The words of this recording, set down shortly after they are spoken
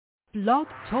Blog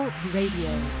Talk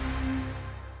Radio.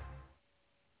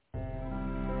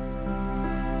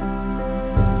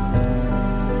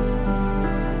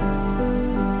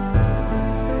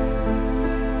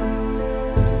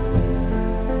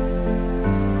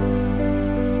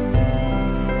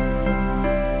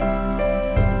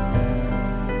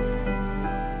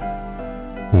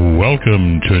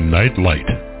 Welcome to Nightlight.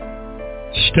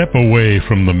 Step away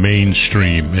from the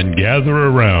mainstream and gather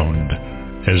around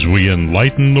as we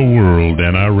enlighten the world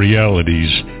and our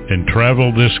realities and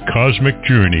travel this cosmic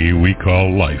journey we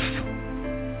call life.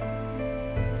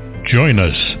 Join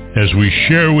us as we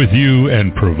share with you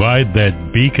and provide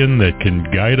that beacon that can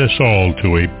guide us all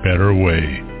to a better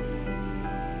way.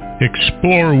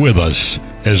 Explore with us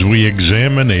as we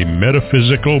examine a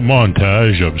metaphysical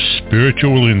montage of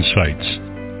spiritual insights,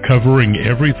 covering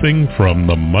everything from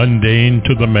the mundane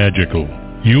to the magical,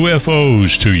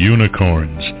 UFOs to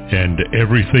unicorns, and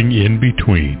everything in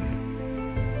between.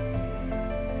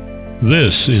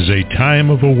 This is a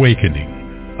time of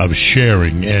awakening, of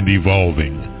sharing and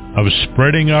evolving, of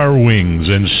spreading our wings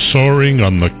and soaring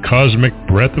on the cosmic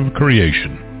breath of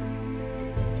creation.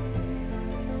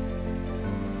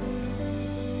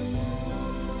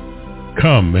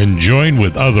 Come and join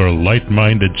with other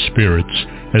light-minded spirits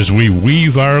as we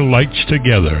weave our lights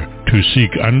together to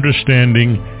seek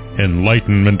understanding,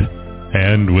 enlightenment,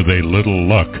 and with a little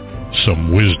luck,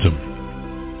 some wisdom.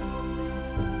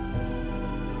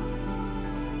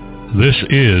 This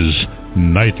is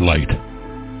Nightlight,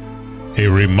 a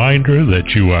reminder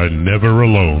that you are never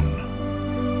alone.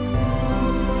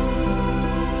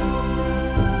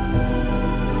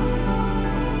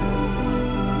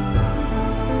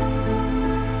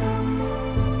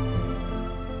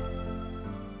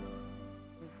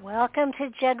 Welcome to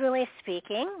Generally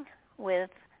Speaking with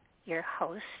your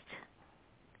host,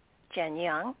 Jen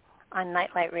Young, on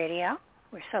Nightlight Radio.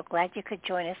 We're so glad you could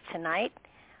join us tonight.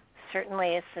 Certainly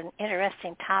it's an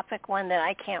interesting topic, one that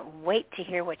I can't wait to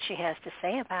hear what she has to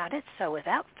say about it. So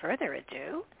without further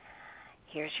ado,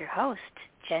 here's your host,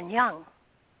 Jen Young.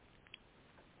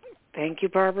 Thank you,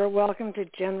 Barbara. Welcome to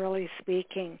Generally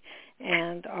Speaking.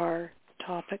 And our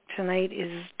topic tonight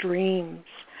is dreams.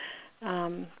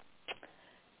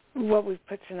 What we've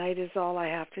put tonight is all I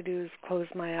have to do is close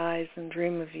my eyes and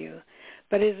dream of you.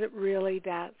 But is it really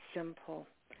that simple?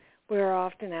 We're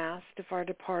often asked if our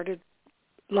departed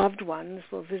loved ones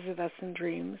will visit us in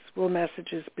dreams. Will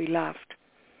messages be left?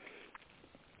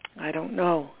 I don't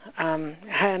know.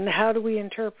 And how do we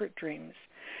interpret dreams?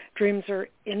 Dreams are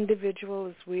individual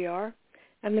as we are,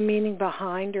 and the meaning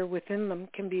behind or within them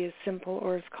can be as simple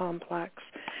or as complex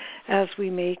as we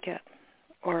make it.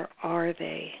 Or are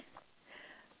they?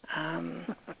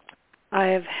 I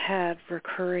have had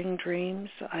recurring dreams.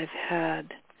 I've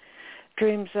had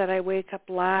dreams that I wake up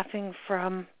laughing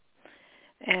from,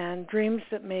 and dreams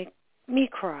that make me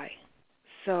cry.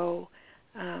 So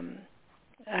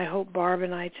I hope Barb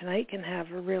and I tonight can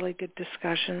have a really good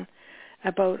discussion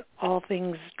about all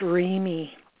things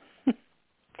dreamy.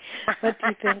 What do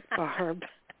you think, Barb?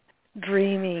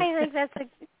 Dreamy. I think that's a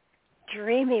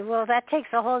dreamy. Well, that takes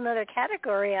a whole other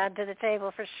category onto the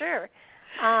table for sure.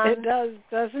 It does,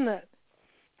 doesn't it?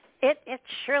 It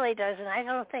surely does, and I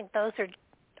don't think those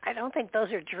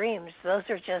are dreams. Those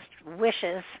are just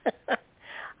wishes.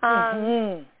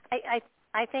 I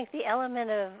think the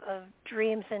element of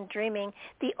dreams and dreaming,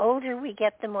 the older we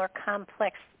get, the more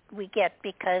complex we get,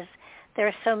 because there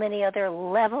are so many other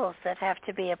levels that have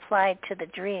to be applied to the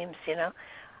dreams.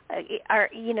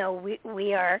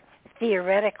 We are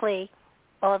theoretically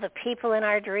all the people in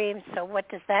our dreams. So what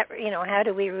does that, how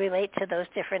do we relate to those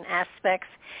different aspects?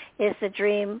 Is the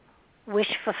dream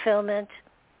wish fulfillment,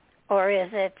 or is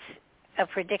it a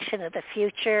prediction of the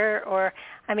future? Or,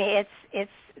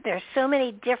 there's so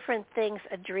many different things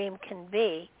a dream can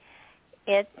be.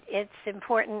 It's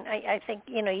important. I think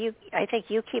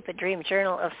you keep a dream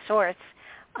journal of sorts.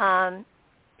 I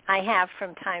have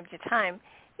from time to time.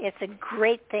 It's a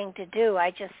great thing to do. I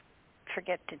just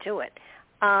forget to do it.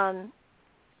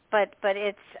 But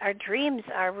it's, our dreams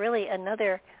are really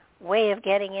another way of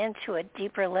getting into a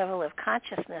deeper level of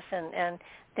consciousness, and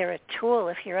they're a tool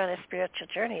if you're on a spiritual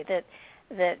journey, that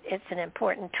it's an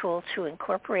important tool to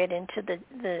incorporate into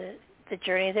the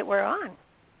journey that we're on.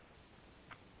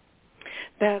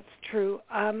 That's true.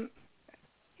 I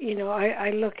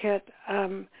look at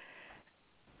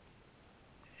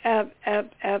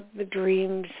the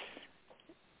dreams.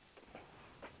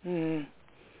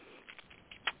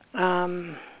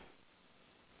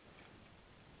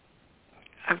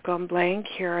 I've gone blank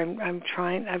here. I'm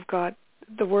trying. I've got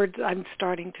the words. I'm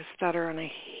starting to stutter, and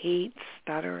I hate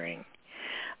stuttering.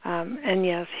 And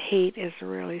yes, hate is a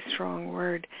really strong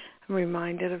word. I'm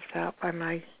reminded of that by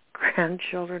my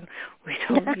grandchildren. We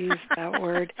don't use that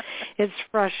word. It's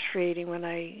frustrating when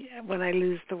I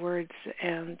lose the words,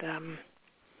 and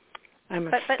I'm a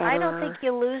stutterer. But I don't think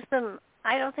you lose them.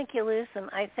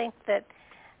 I think that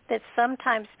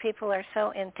sometimes people are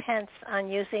so intense on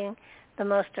using the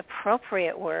most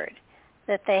appropriate word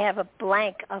that they have a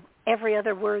blank of every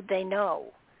other word they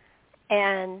know.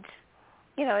 And,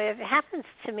 it happens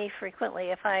to me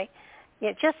frequently. If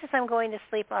just as I'm going to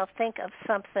sleep, I'll think of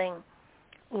something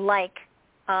like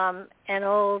an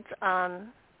old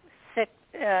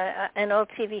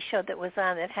TV show that was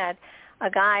on that had a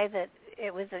guy that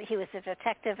he was a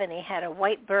detective and he had a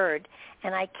white bird,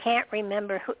 and I can't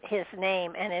remember his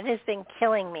name, and it has been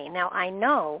killing me. Now, I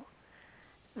know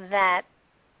that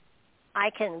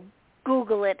I can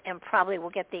Google it and probably will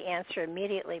get the answer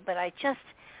immediately, but I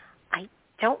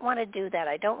don't want to do that.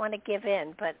 I don't want to give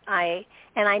in, but I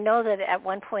know that at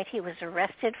one point he was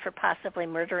arrested for possibly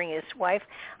murdering his wife.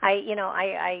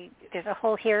 There's a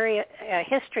whole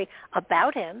history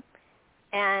about him,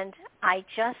 and I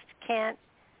just can't,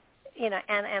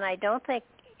 and I don't think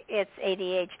it's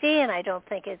ADHD, and I don't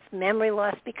think it's memory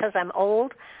loss because I'm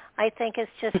old. I think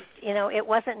it's just, it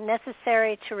wasn't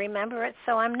necessary to remember it,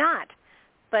 so I'm not.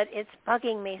 But it's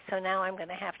bugging me, so now I'm going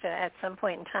to have to, at some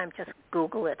point in time, just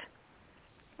Google it.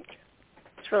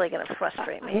 It's really going to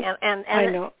frustrate me. And I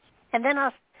know. And then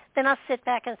I'll sit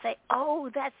back and say, oh,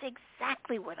 that's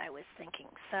exactly what I was thinking.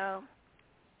 So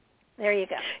there you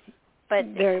go.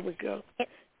 But there we go.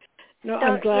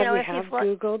 I'm glad we have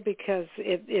Google, because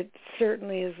it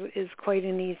certainly is quite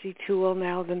an easy tool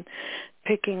now than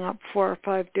picking up 4 or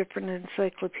 5 different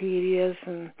encyclopedias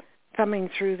and thumbing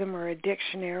through them, or a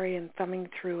dictionary and thumbing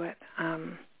through it.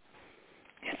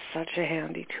 It's such a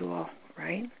handy tool,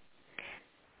 right?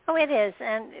 Oh, it is.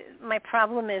 And my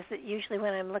problem is that usually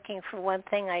when I'm looking for one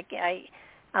thing,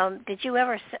 did you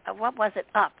ever, what was it,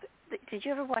 Up? Did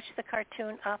you ever watch the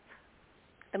cartoon Up,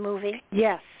 the movie?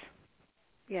 Yes.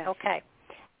 Okay.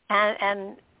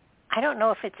 And I don't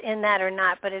know if it's in that or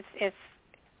not, but it's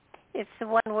the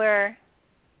one where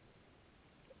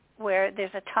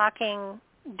there's a talking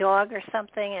dog or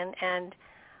something, and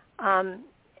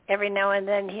every now and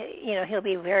then he'll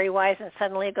be very wise, and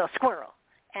suddenly he'll go squirrel,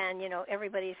 and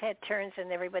everybody's head turns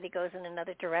and everybody goes in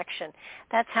another direction.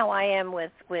 That's how I am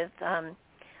with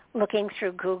looking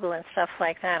through Google and stuff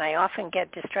like that. I often get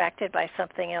distracted by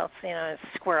something else. A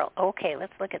squirrel. Okay,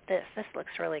 let's look at this. This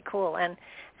looks really cool, and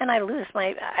I lose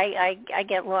I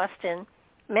get lost in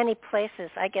many places.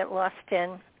 I get lost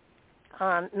in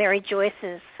Mary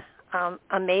Joyce's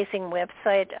amazing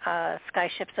website,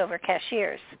 Skyships Over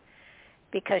Cashiers,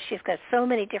 because she's got so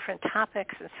many different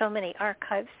topics and so many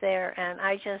archives there, and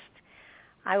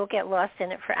I will get lost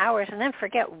in it for hours and then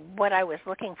forget what I was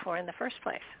looking for in the first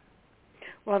place.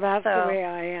 Well, that's the way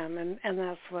I am, and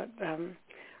that's what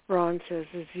Ron says,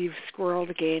 is you've squirreled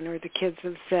again, or the kids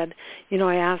have said,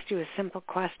 I asked you a simple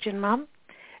question, Mom,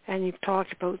 and you've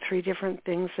talked about 3 different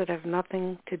things that have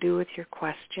nothing to do with your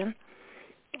question,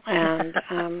 and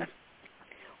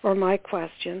or my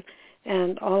question,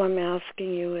 and all I'm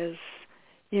asking you is,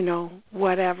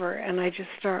 whatever, and I just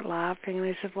start laughing, and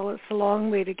I said, well, it's a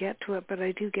long way to get to it, but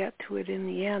I do get to it in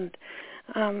the end.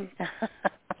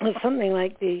 It's something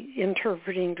like the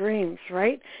interpreting dreams,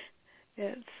 right?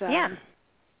 It's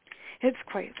it's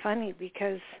quite funny,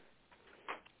 because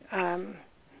I'm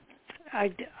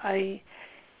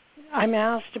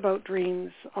asked about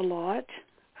dreams a lot,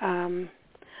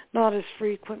 not as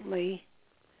frequently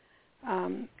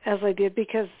as I did,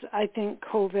 because I think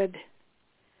COVID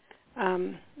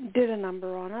did a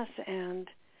number on us, and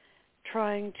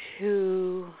trying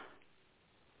to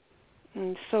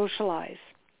socialize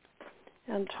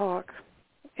and talk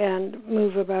and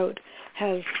move about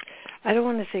has, I don't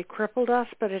want to say crippled us,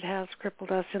 but it has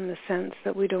crippled us in the sense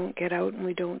that we don't get out and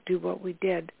we don't do what we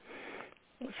did.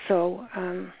 So,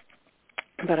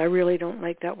 but I really don't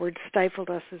like that word. Stifled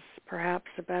us is perhaps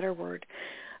a better word.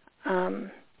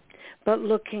 But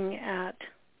looking at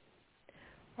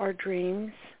our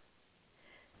dreams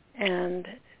and,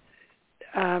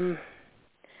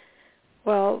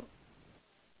 when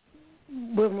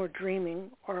we're dreaming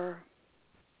or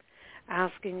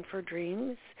asking for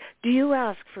dreams. Do you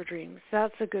ask for dreams?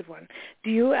 That's a good one. Do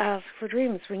you ask for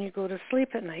dreams when you go to sleep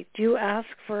at night? Do you ask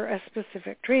for a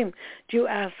specific dream? Do you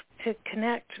ask to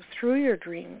connect through your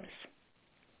dreams?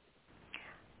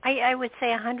 I would say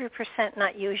 100%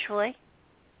 not usually.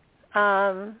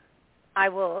 I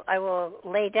will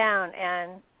lay down,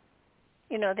 and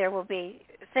there will be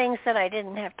things that I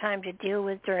didn't have time to deal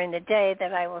with during the day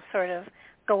that I will sort of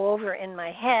go over in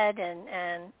my head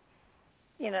and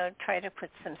try to put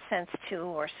some sense to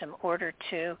or some order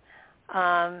to.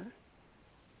 I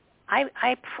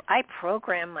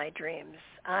program my dreams.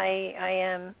 I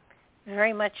am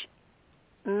very much,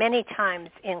 many times,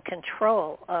 in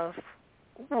control of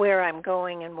where I'm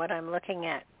going and what I'm looking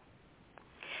at.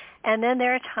 And then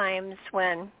there are times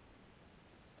when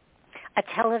a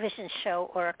television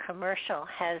show or a commercial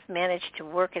has managed to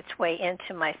work its way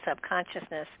into my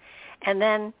subconsciousness, and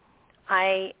then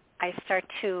I start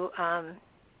to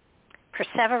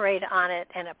perseverate on it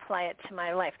and apply it to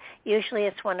my life. Usually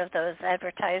it's one of those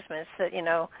advertisements that,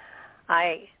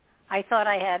 I thought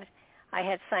I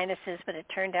had sinuses, but it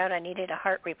turned out I needed a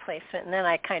heart replacement. And then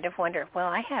I kind of wonder, well,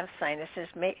 I have sinuses.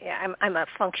 I'm a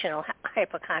functional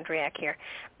hypochondriac here.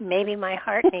 Maybe my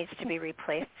heart needs to be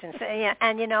replaced. And so,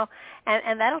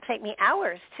 and that'll take me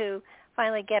hours to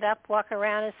finally get up, walk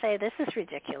around, and say, this is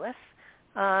ridiculous.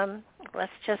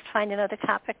 Let's just find another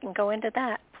topic and go into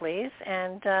that, please.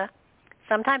 And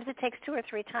sometimes it takes 2 or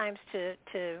 3 times to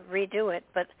redo it,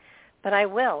 but I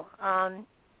will.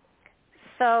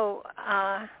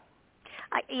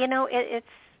 It's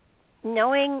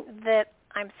knowing that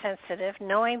I'm sensitive,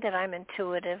 knowing that I'm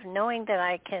intuitive, knowing that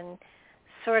I can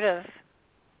sort of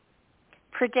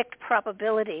predict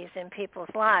probabilities in people's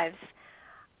lives.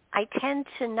 I tend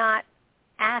to not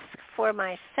ask for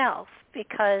myself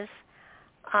because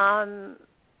I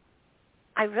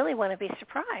really want to be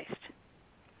surprised.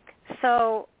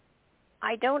 So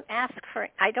I don't ask for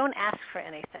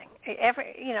anything.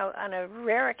 On a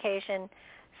rare occasion,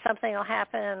 something will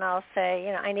happen and I'll say,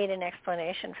 I need an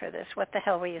explanation for this. What the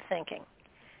hell were you thinking?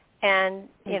 And,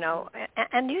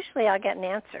 and usually I'll get an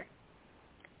answer.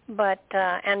 But,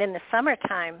 and in the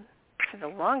summertime, for the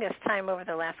longest time over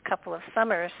the last couple of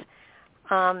summers,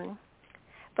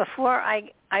 before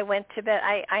I went to bed,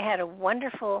 I had a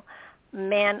wonderful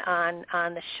man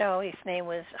on the show. His name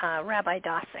was Rabbi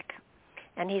Dosick.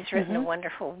 And he's written a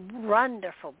wonderful,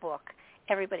 wonderful book.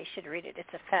 Everybody should read it.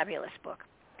 It's a fabulous book.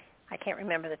 I can't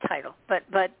remember the title, but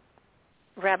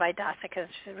Rabbi Dosick has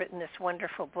written this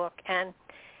wonderful book, and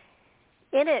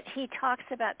in it he talks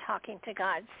about talking to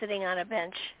God, sitting on a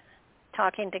bench,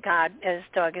 talking to God as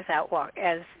God is out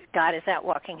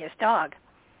walking his dog.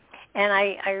 And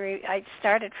I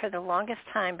started for the longest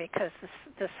time, because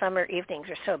the summer evenings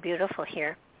are so beautiful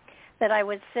here, that I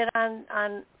would sit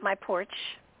on my porch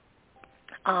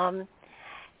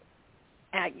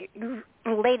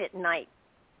late at night,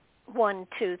 1,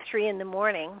 2, 3 in the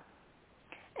morning,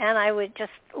 and I would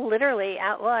just literally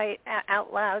out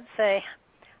loud say,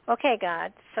 okay,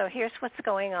 God, so here's what's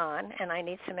going on, and I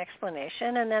need some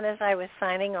explanation. And then as I was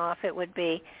signing off, it would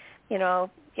be,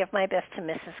 give my best to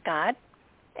Mrs. God.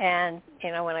 And,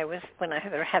 when I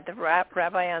had the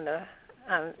rabbi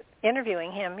on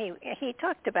interviewing him, he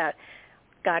talked about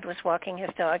God was walking his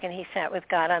dog, and he sat with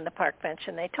God on the park bench,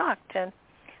 and they talked. And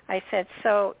I said,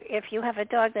 so if you have a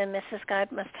dog, then Mrs. God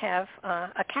must have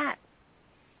a cat.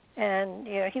 And,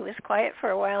 he was quiet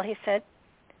for a while. He said,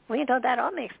 well, that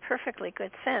all makes perfectly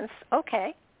good sense.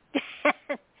 Okay.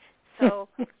 So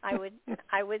I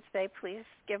would say, please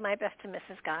give my best to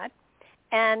Mrs. God.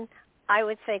 And I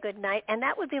would say good night. And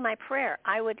that would be my prayer.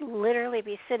 I would literally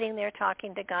be sitting there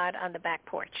talking to God on the back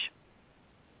porch.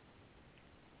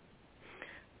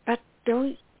 But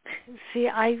don't, see,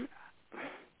 I'm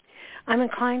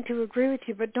inclined to agree with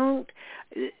you, but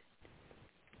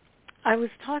I was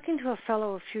talking to a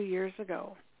fellow a few years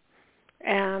ago,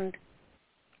 and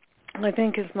I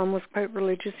think his mom was quite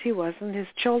religious. He wasn't. His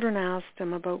children asked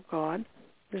him about God.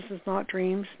 This is not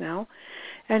dreams now.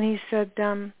 And he said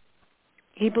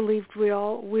he believed we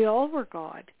all were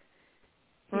God.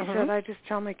 He said, I just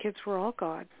tell my kids we're all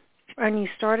God. And he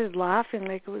started laughing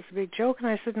like it was a big joke, and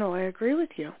I said, no, I agree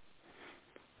with you.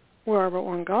 We're but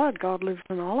one God. God lives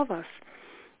in all of us.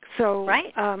 So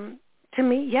right. To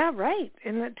me, yeah, right.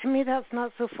 And to me, that's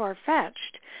not so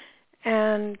far-fetched.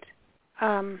 And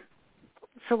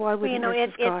so why wouldn't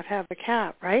Mrs. God have a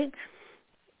cat, right?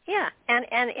 Yeah, and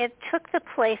it took the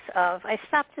place of, I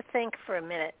stopped to think for a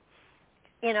minute.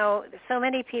 So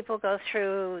many people go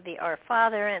through the Our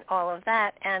Father and all of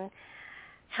that, and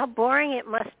how boring it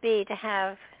must be to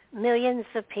have millions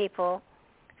of people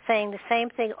saying the same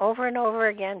thing over and over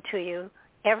again to you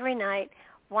every night.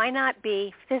 Why not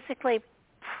be physically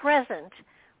present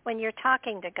when you're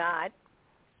talking to God?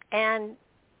 And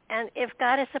if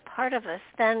God is a part of us,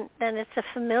 then it's a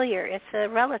familiar, it's a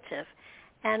relative.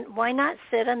 And why not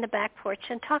sit on the back porch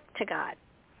and talk to God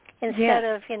instead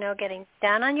of, getting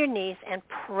down on your knees and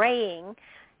praying?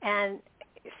 And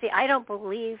see, I don't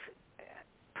believe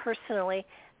personally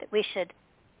that we should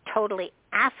totally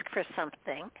ask for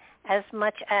something as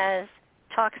much as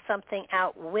talk something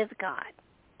out with God.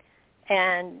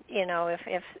 And,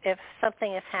 if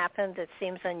something has happened that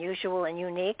seems unusual and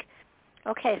unique,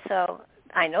 okay, so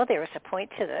I know there was a point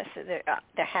to this.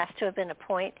 There has to have been a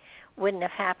point. Wouldn't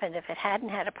have happened if it hadn't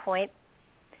had a point.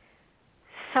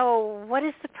 So what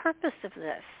is the purpose of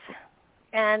this?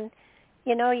 And,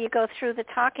 you go through the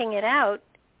talking it out,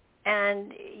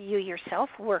 and you yourself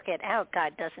work it out.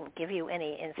 God doesn't give you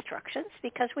any instructions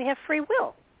because we have free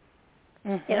will.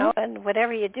 Mm-hmm. And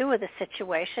whatever you do with a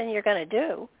situation, you're going to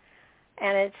do.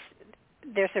 And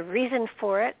there's a reason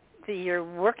for it. You're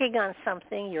working on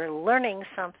something, you're learning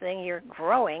something, you're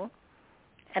growing,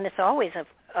 and it's always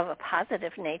of a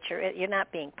positive nature. You're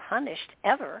not being punished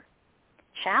ever.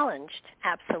 Challenged,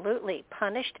 absolutely.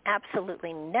 Punished,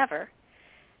 absolutely never.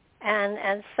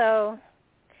 And so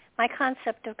my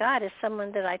concept of God is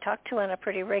someone that I talk to on a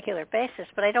pretty regular basis,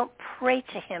 but I don't pray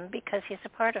to him because he's a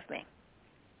part of me.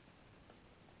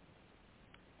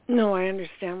 No, I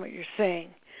understand what you're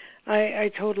saying.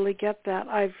 I totally get that.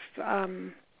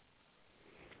 I'm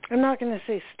not going to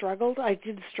say struggled. I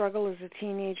did struggle as a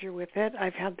teenager with it.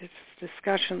 I've had this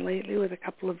discussion lately with a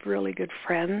couple of really good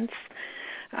friends.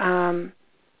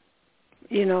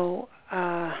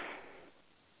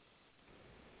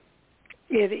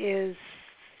 It is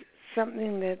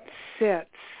something that sits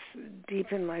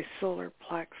deep in my solar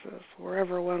plexus,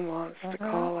 wherever one wants to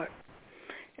call it.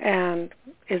 And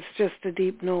it's just a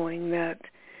deep knowing that,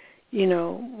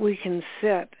 we can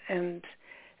sit and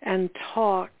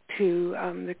talk to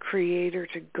the Creator,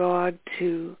 to God,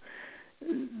 to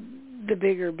the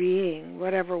bigger being,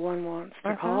 whatever one wants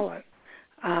to call it,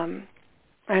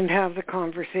 and have the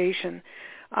conversation.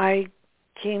 I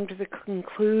came to the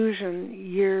conclusion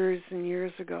years and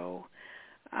years ago,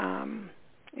 in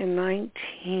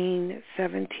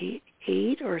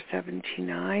 1978 or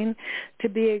 79, to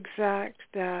be exact,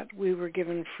 that we were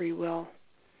given free will.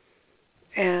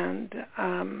 And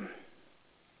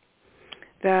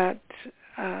that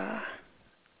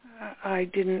I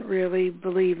didn't really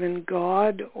believe in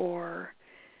God or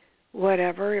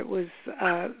whatever. It was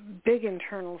a big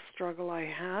internal struggle I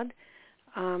had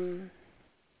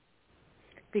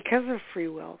because of free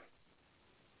will.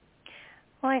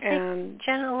 Well, I think,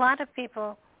 Jen, a lot of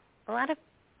people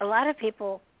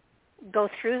go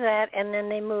through that and then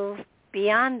they move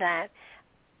beyond that.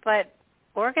 But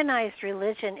organized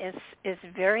religion is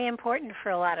very important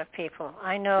for a lot of people.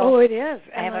 I know. Oh, it is,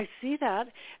 and I see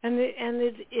that, and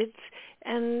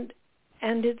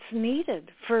it's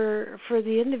needed for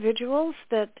the individuals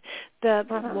that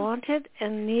want it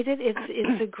and need it.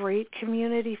 It's a great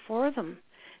community for them,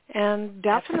 and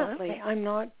definitely,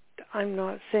 absolutely. I'm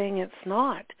not saying it's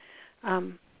not,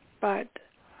 but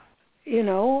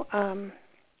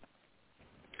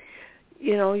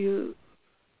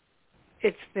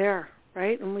it's there.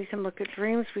 Right? And we can look at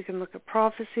dreams, we can look at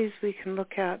prophecies, we can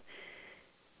look at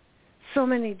so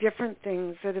many different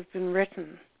things that have been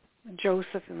written.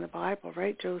 Joseph in the Bible,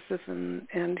 right? Joseph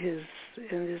and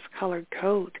his colored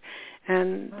coat,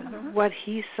 and what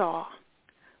he saw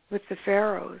with the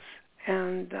pharaohs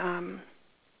and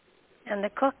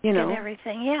the cook and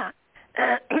everything. Yeah.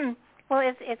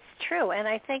 Well, it's true, and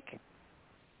I think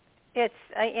it's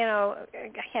I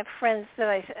have friends that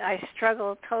I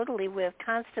struggle totally with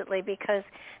constantly because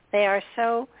they are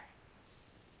so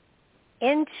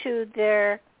into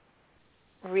their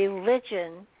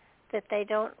religion that they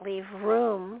don't leave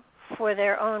room for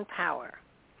their own power,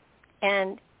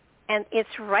 and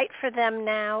it's right for them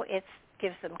now. It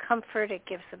gives them comfort. It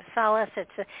gives them solace.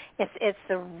 It's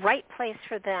the right place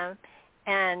for them,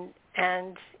 and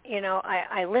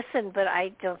I listen, but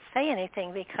I don't say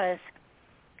anything because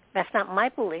that's not my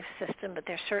belief system, but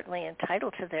they're certainly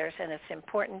entitled to theirs, and it's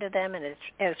important to them, and it's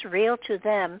as real to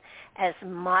them as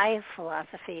my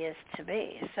philosophy is to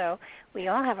me. So we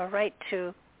all have a right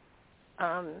to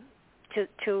our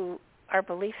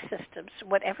belief systems,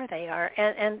 whatever they are,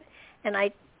 and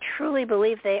I truly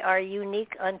believe they are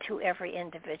unique unto every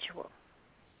individual.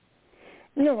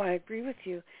 No, I agree with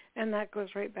you, and that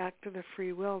goes right back to the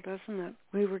free will, doesn't it?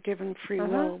 We were given free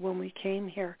will when we came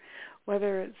here,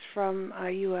 whether it's from a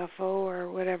UFO or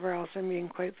whatever else. I'm being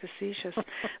quite facetious,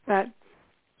 but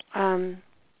I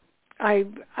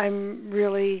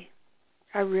really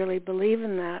believe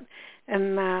in that,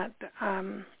 and that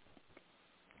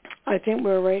I think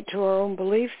we're right to our own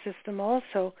belief system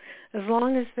also, as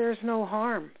long as there's no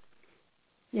harm.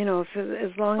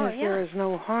 As long as there is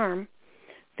no harm,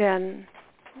 then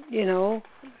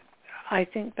I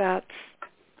think that's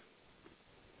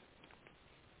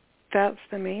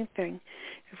the main thing.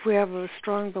 If we have a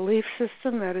strong belief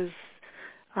system that is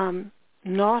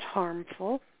not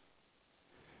harmful,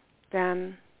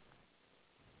 then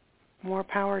more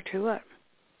power to it.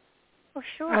 Oh,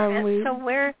 sure. And so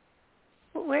where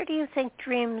do you think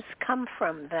dreams come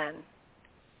from then?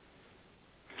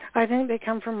 I think they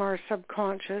come from our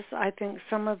subconscious. I think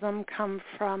some of them come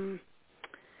from,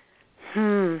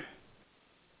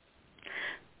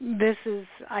 this is,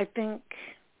 I think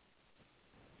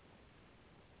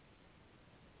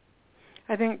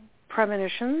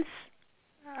premonitions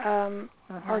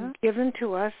are given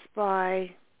to us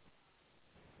by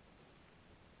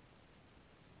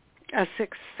a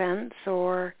sixth sense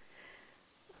or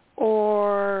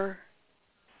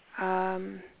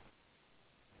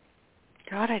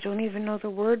God, I don't even know the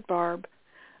word, Barb.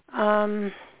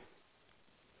 A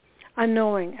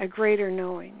knowing, a greater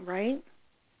knowing, right?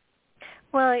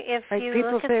 Well, if like you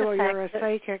people look say, at well, you're a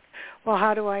psychic. Well,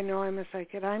 how do I know I'm a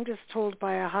psychic? I'm just told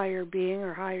by a higher being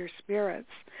or higher spirits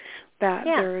that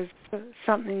there is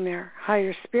something there,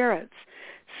 higher spirits.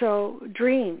 So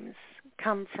dreams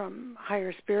come from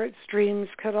higher spirits. Dreams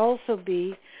could also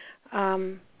be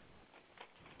from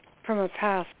a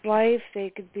past life. They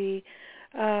could be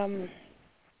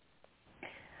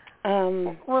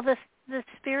well, the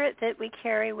spirit that we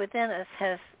carry within us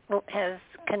has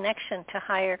connection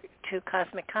to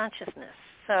cosmic consciousness.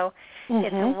 So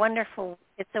it's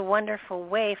a wonderful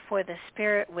way for the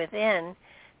spirit within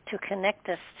to connect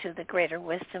us to the greater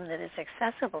wisdom that is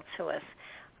accessible to us.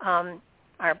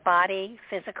 Our body,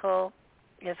 physical,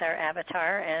 is our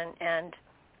avatar, and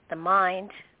the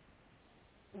mind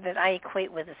that I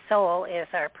equate with the soul is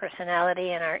our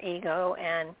personality and our ego,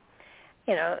 and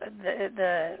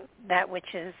the that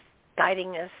which is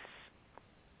guiding us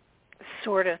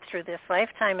sort of through this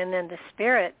lifetime. And then the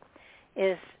spirit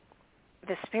is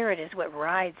what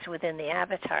rides within the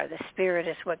avatar. The spirit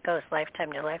is what goes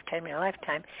lifetime to lifetime to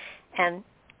lifetime, and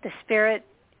the spirit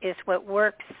is what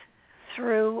works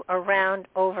through, around,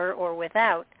 over, or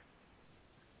without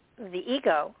the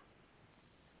ego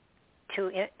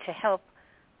to help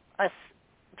us,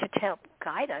 to help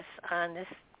guide us on this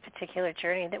particular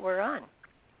journey that we're on.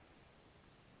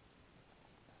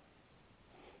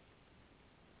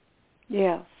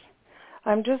 Yes.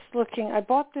 I'm just looking. I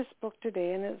bought this book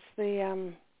today, and it's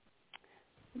the,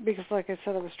 because like I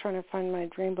said, I was trying to find my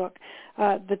dream book,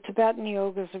 The Tibetan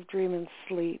Yogas of Dream and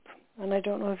Sleep. And I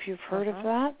don't know if you've heard of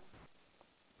that.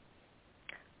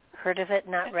 Heard of it,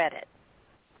 not read it.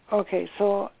 Okay,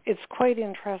 so it's quite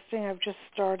interesting. I've just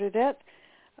started it.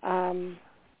 And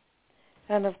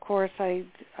of course, I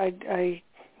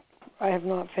have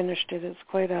not finished it. It's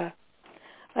quite a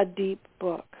deep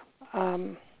book.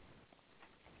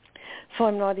 So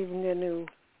I'm not even going to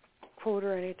quote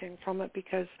or anything from it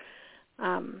because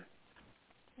I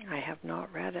have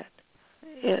not read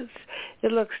it.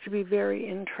 It looks to be very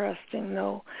interesting,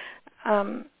 though.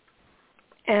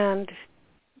 And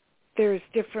there's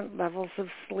different levels of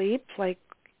sleep, like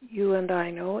you and I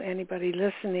know. Anybody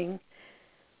listening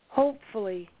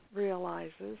hopefully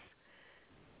realizes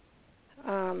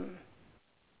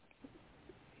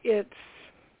it's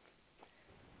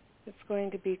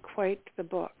going to be quite the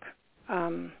book.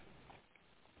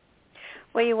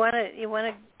 Well, you want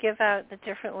to give out the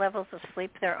different levels of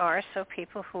sleep there are, so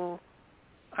people who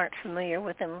aren't familiar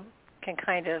with them can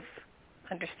kind of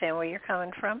understand where you're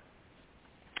coming from.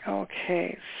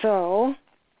 Okay, so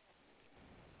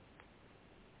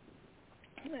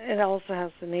it also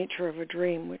has the nature of a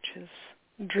dream, which is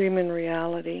dream and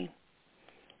reality.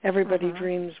 Everybody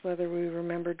dreams, whether we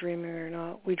remember dreaming or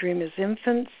not. We dream as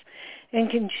infants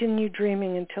and continue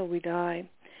dreaming until we die.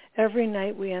 Every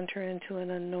night we enter into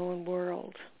an unknown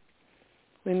world.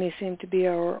 We may seem to be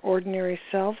our ordinary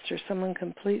selves or someone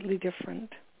completely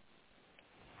different.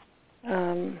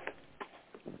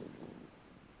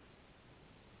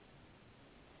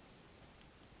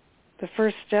 The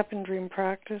first step in dream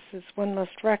practice is one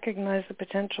must recognize the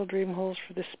potential dream holds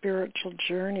for the spiritual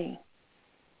journey.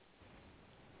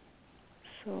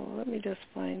 So let me just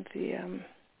find the...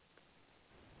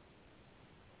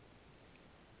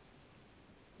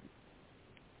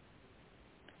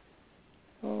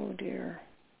 oh dear.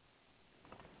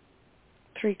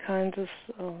 3 kinds of...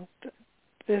 oh,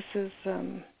 this is...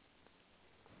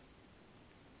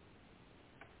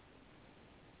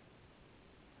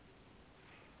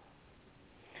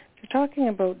 They're talking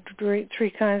about 3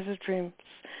 kinds of dreams.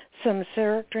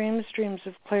 Samsaric dreams, dreams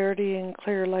of clarity, and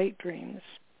clear light dreams.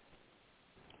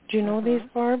 Do you know these,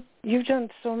 Barb? You've done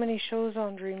so many shows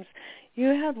on dreams. You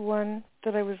had one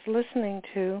that I was listening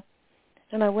to,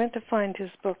 and I went to find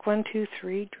his book,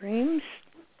 123 Dreams.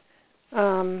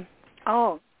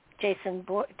 Jason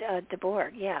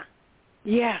DeBorg, yeah.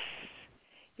 Yes,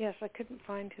 I couldn't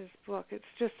find his book. It's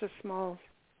just a small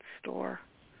store.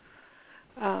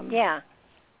 Yeah.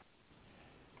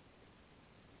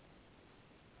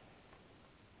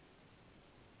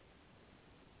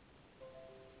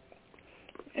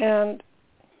 And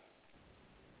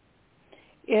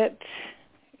it's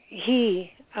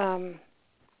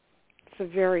a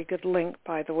very good link,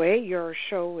 by the way, your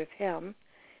show with him.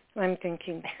 I'm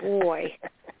thinking, boy,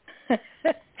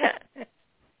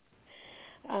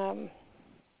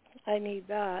 I need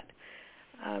that.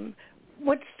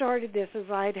 What started this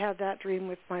is I'd had that dream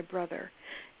with my brother,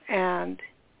 and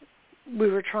we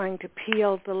were trying to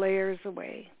peel the layers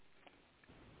away.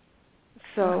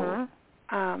 So,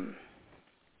 and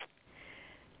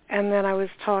then I was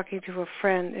talking to a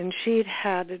friend, and she'd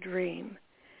had a dream,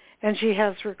 and she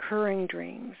has recurring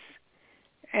dreams,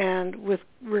 and with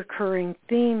recurring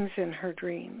themes in her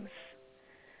dreams.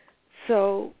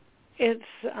 So it's,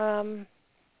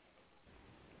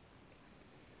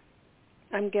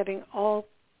 I'm getting all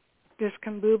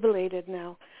discombobulated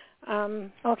now.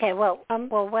 Okay, what I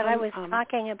was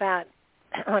talking about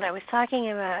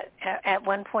at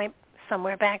one point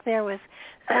somewhere back there was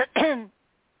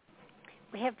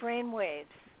we have brain waves,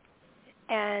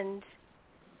 and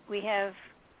we have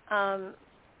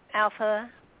alpha,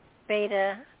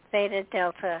 beta, theta,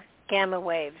 delta, gamma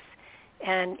waves,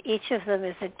 and each of them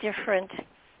is a different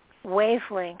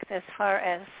wavelength as far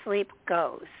as sleep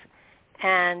goes.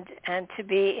 And to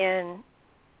be in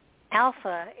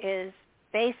alpha is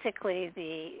basically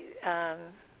the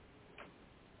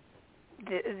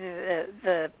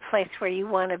place where you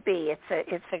want to be.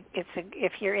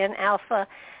 If you're in alpha,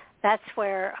 that's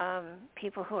where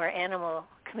people who are animal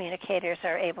communicators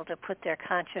are able to put their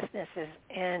consciousnesses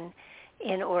in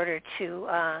order to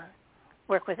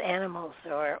work with animals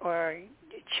or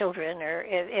children. Or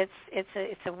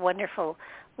it's a wonderful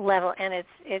level, and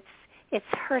it's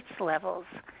Hertz levels.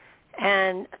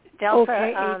 And delta.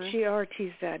 Okay,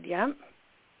 HERTZ, yeah.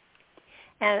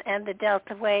 And the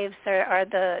delta waves are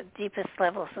the deepest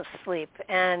levels of sleep,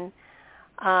 and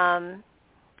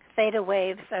theta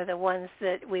waves are the ones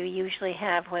that we usually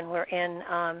have when we're in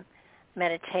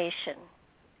meditation,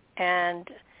 and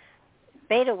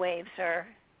beta waves are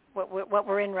what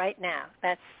we're in right now.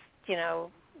 That's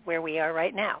where we are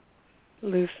right now.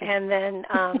 Lucid. And then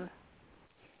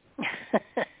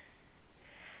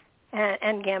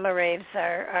and gamma waves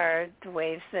are the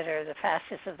waves that are the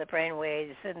fastest of the brain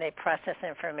waves, and they process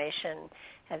information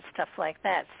and stuff like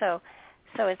that. So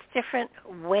it's different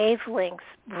wavelengths,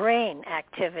 brain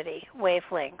activity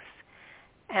wavelengths,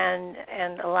 and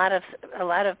a lot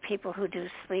of people who do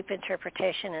sleep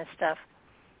interpretation and stuff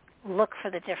look for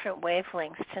the different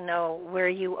wavelengths to know where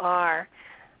you are.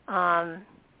 Alpha's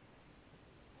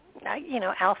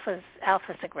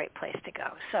a great place to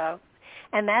go. So,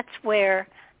 and that's where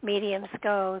mediums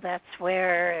go, that's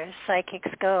where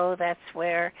psychics go, that's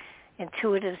where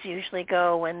intuitives usually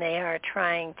go when they are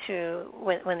trying to,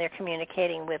 when they're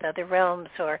communicating with other realms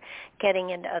or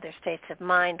getting into other states of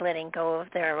mind, letting go of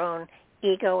their own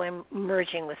ego and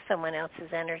merging with someone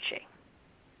else's energy.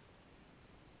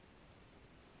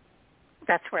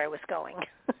 That's where I was going.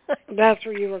 That's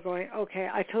where you were going. Okay,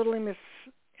 I totally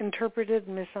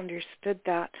misunderstood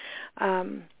that.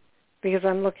 Because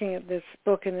I'm looking at this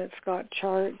book and it's got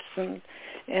charts and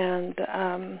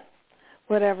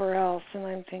whatever else, and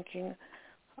I'm thinking,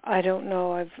 I don't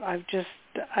know. I've just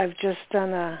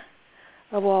done a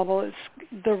wobble. It's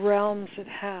the realms it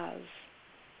has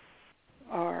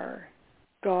are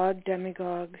God,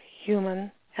 demigod,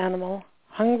 human, animal,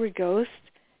 hungry ghost,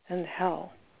 and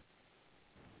hell.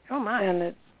 Oh my!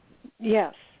 And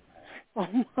yes. Oh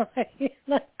my! And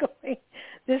I'm going,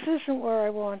 this isn't where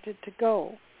I wanted to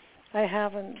go. I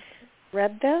haven't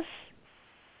read this,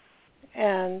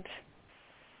 and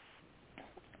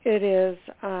it is,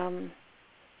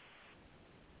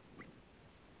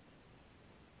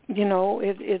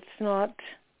 it's not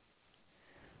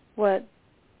what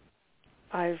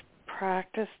I've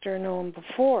practiced or known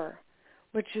before,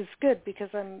 which is good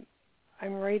because I'm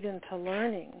right into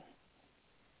learning.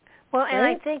 Well, and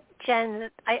I think, Jen,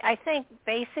 I think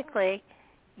basically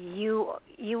you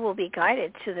will be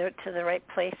guided to the right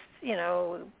place,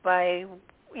 by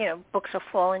books will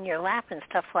fall in your lap and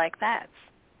stuff like that.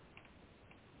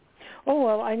 Oh,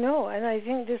 well, I know, and I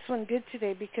think this one did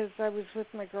today because I was with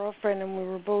my girlfriend and we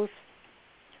were both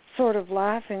sort of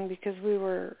laughing because we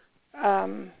were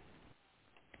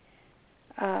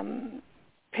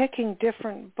picking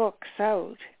different books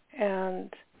out,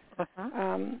 and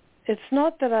it's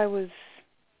not that I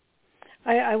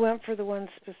went for the one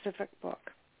specific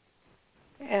book,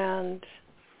 and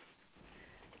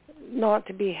not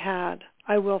to be had.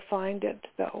 I will find it,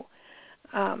 though.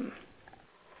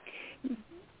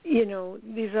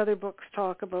 these other books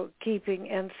talk about keeping,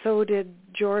 and so did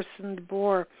Jorson de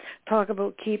Boer, talk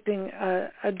about keeping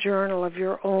a journal of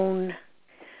your own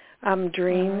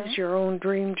dreams, your own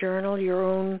dream journal, your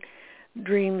own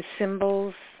dream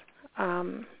symbols.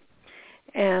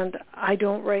 And I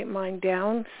don't write mine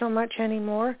down so much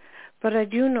anymore, but I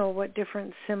do know what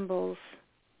different symbols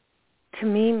to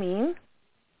me mean,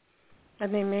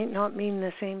 and they may not mean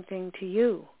the same thing to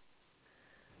you.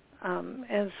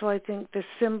 And so I think the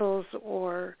symbols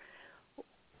or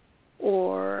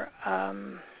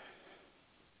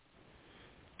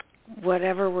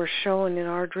whatever we're shown in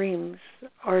our dreams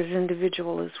are as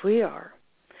individual as we are.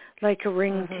 Like a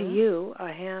ring to you,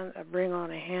 a ring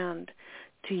on a hand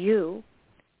to you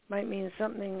might mean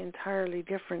something entirely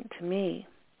different to me.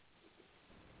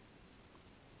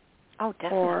 Oh,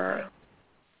 definitely. Or,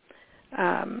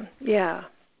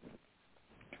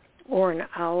 or an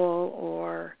owl,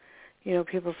 or,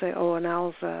 people say, oh, an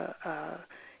owl's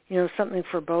something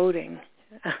foreboding.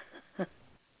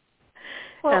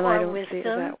 Well, and I don't wisdom. see it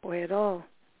that way at all.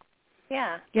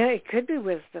 Yeah. Yeah, it could be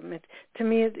wisdom. To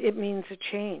me, it means a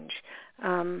change.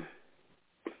 And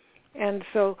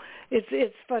so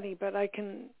it's funny, but I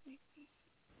can,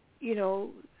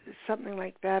 something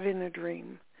like that in a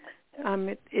dream,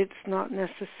 it's not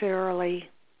necessarily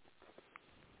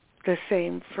the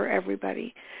same for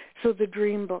everybody. So the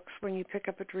dream books, when you pick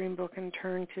up a dream book and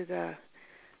turn to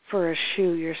for a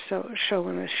shoe, you're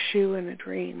showing a shoe in a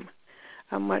dream.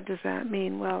 What does that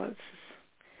mean? Well,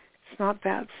 it's not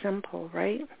that simple,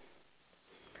 right?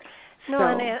 No, so,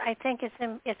 and I think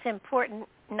it's important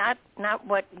not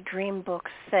what dream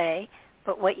books say,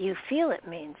 but what you feel it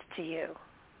means to you,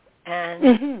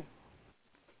 and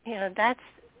that's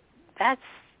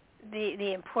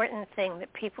the important thing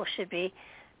that people should be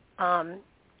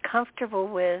comfortable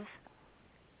with,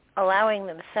 allowing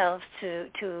themselves to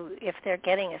if they're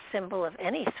getting a symbol of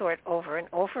any sort over and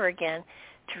over again,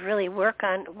 to really work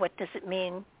on what does it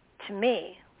mean to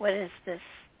me? What is this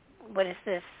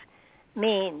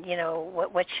mean?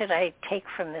 What should I take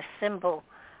from this symbol?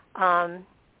 And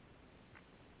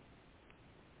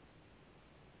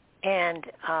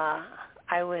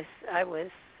I was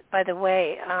by the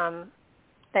way,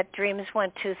 that Dreams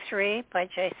 1, 2, 3 by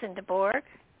Jason de Boer.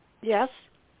 Yes.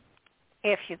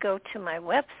 If you go to my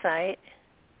website,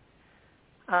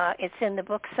 it's in the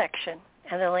book section,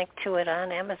 and the link to it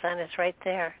on Amazon is right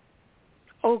there.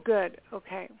 Oh, good.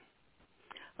 Okay.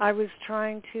 I was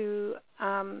trying to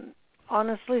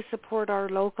honestly support our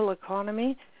local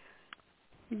economy.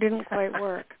 Didn't quite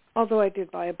work, although I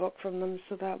did buy a book from them,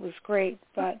 so that was great.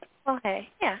 But okay,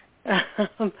 yeah.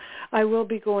 I will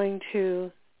be going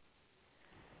to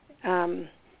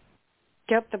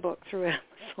get the book through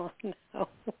Amazon now.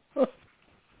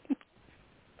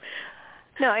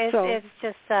 No, it's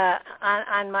just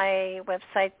on my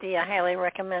website, the I highly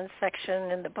recommend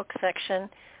section in the book section.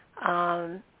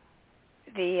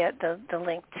 The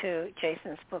link to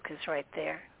Jason's book is right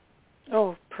there.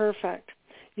 Oh, perfect.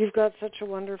 You've got such a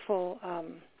wonderful. I've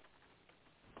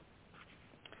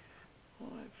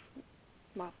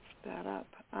mopped that up.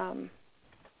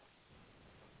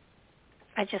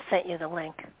 I just sent you the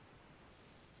link.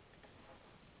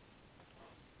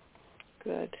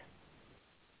 Good.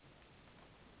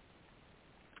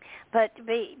 But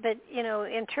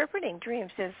interpreting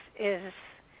dreams is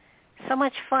so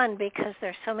much fun because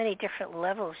there's so many different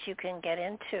levels you can get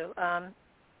into.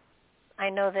 I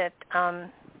know that I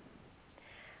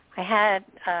had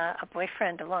a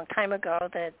boyfriend a long time ago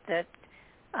that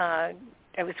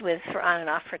I was with for on and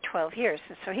off for 12 years.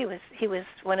 And so he was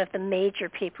one of the major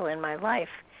people in my life.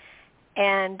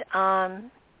 And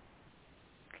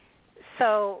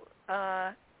so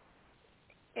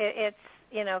it's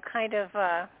kind of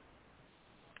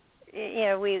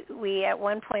we at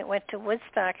one point went to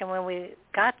Woodstock, and when we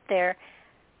got there,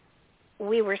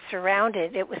 we were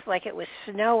surrounded. It was like it was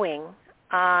snowing.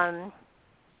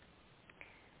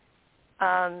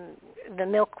 The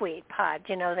milkweed pod,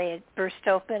 they had burst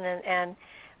open, and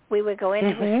we would go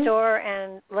into a store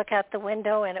and look out the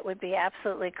window, and it would be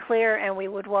absolutely clear, and we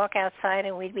would walk outside,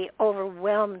 and we'd be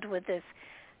overwhelmed with this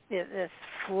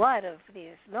flood of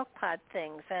these milk pod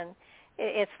things, and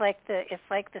it's like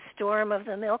the storm of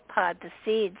the milk pod. The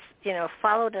seeds,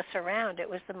 followed us around. It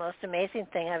was the most amazing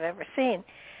thing I've ever seen.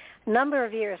 A number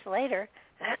of years later,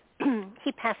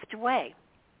 he passed away,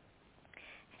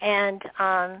 and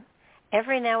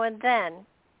every now and then,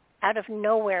 out of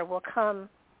nowhere will come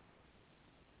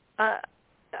a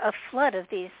flood of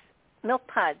these milk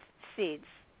pod seeds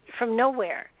from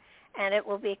nowhere, and it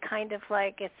will be kind of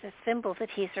like it's a symbol that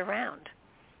he's around.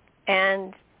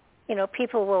 And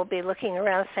people will be looking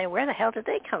around saying, where the hell did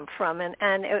they come from? And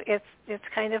it's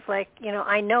kind of like,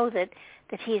 I know that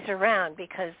he's around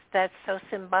because that's so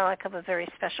symbolic of a very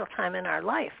special time in our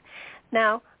life.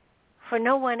 Now, for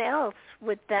no one else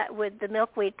would the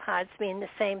milkweed pods mean the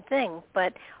same thing,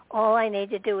 but all I need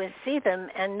to do is see them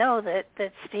and know that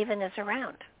Stephen is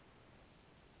around.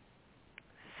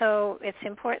 So it's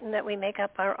important that we make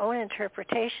up our own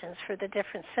interpretations for the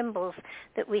different symbols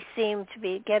that we seem to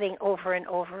be getting over and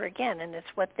over again, and it's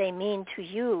what they mean to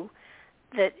you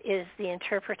that is the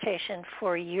interpretation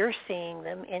for your seeing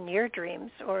them in your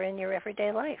dreams or in your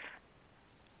everyday life.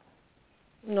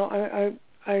 No,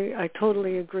 I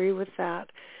totally agree with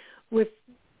that. With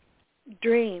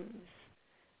dreams,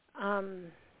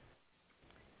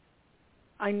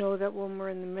 I know that when we're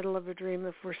in the middle of a dream,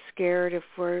 if we're scared, if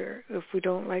we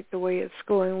don't like the way it's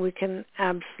going, we can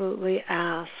absolutely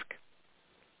ask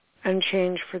and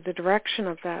change for the direction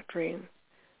of that dream,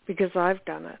 because I've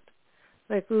done it.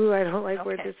 Like, ooh, I don't like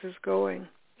where this is going.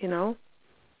 I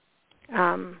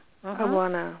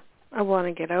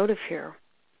wanna get out of here,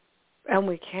 and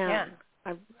we can. Yeah.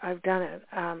 I've done it,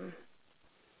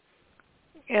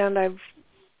 and I've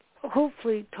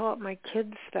hopefully taught my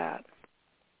kids that.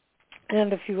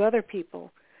 And a few other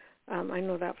people. I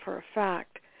know that for a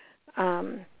fact.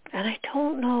 And I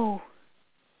don't know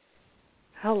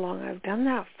how long I've done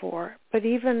that for, but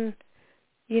even,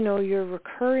 your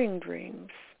recurring dreams,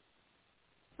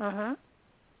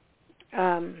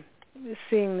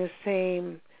 seeing the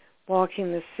same,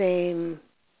 walking the same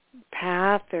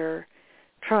path, or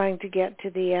trying to get to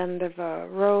the end of a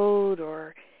road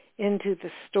or into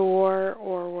the store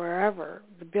or wherever,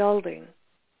 the building.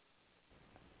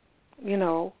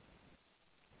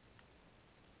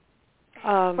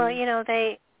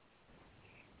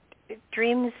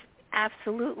 Dreams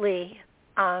absolutely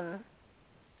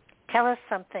tell us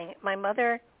something. My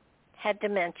mother had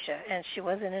dementia, and she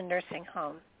was in a nursing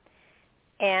home.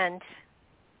 And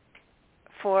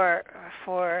for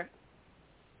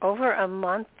over a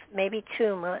month, maybe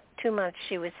 2 months,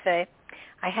 she would say,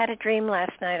 I had a dream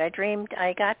last night. I dreamed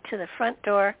I got to the front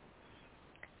door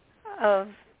of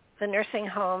the nursing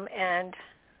home, and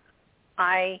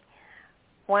I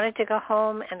wanted to go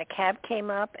home, and a cab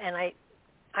came up, and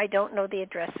I don't know the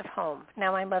address of home.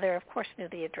 Now, my mother, of course, knew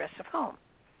the address of home.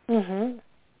 Mm-hmm.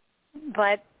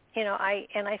 But,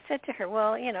 I said to her,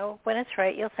 well, when it's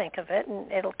right, you'll think of it,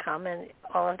 and it'll come, and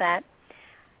all of that.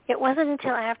 It wasn't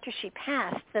until after she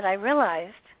passed that I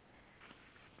realized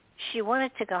she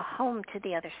wanted to go home to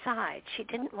the other side. She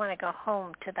didn't want to go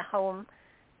home to the home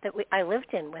that I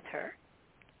lived in with her.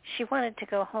 She wanted to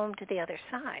go home to the other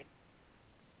side.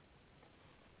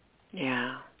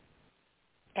 Yeah.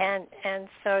 And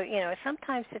so,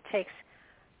 sometimes it takes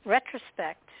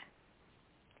retrospect,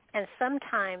 and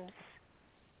sometimes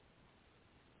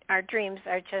our dreams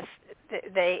are just,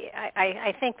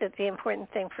 I think that the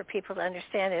important thing for people to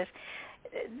understand is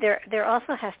there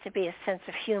also has to be a sense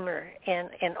of humor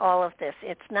in all of this.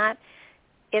 It's not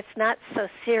so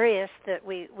serious that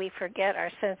we forget our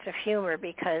sense of humor,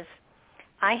 because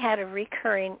I had a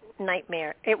recurring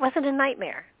nightmare. It wasn't a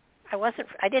nightmare.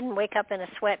 I didn't wake up in a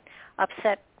sweat,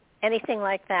 upset, anything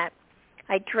like that.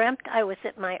 I dreamt I was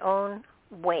at my own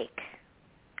wake.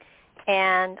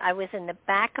 And I was in the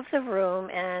back of the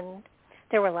room, and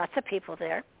there were lots of people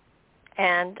there.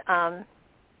 And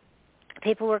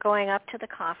people were going up to the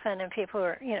coffin, and people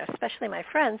were, especially my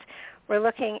friends, were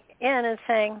looking in and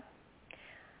saying,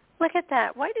 look at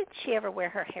that. Why did she ever wear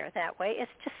her hair that way?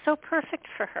 It's just so perfect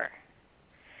for her.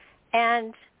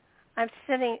 And I'm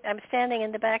standing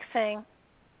in the back saying,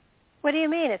 what do you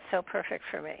mean it's so perfect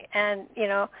for me? And,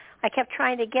 I kept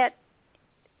trying to get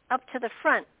up to the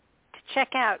front to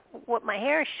check out what my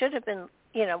hair should have been,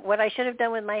 what I should have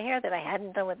done with my hair that I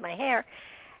hadn't done with my hair.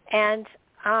 And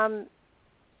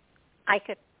I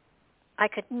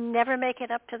could never make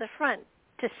it up to the front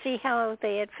to see how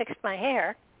they had fixed my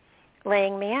hair,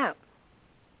 laying me out.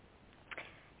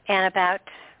 And about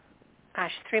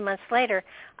 3 months later,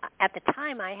 at the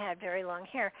time I had very long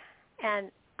hair,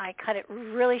 and I cut it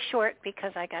really short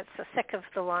because I got so sick of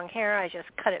the long hair. I just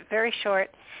cut it very short.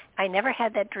 I never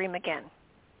had that dream again.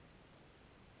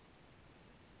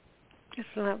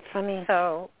 Isn't that funny?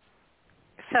 So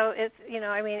it's,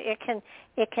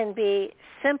 it can be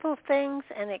simple things,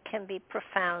 and it can be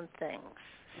profound things.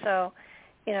 So,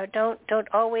 don't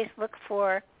always look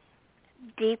for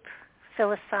deep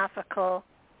philosophical,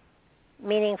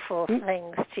 meaningful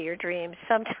things to your dreams.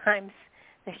 Sometimes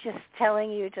they're just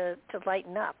telling you to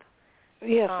lighten up.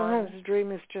 Yeah, sometimes a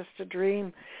dream is just a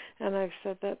dream, and I've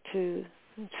said that to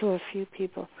a few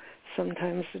people.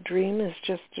 Sometimes a dream is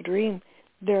just a dream.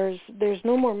 there's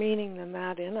no more meaning than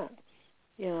that in it,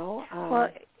 you know. Well,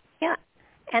 yeah,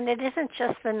 and it isn't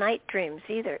just the night dreams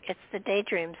either. It's the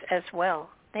daydreams as well.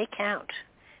 They count,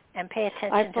 and pay attention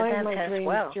to them as well. I find my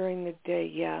dreams during the day,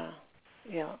 yeah.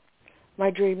 My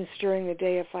dreams during the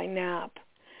day if I nap.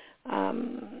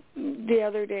 The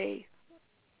other day,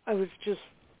 I was just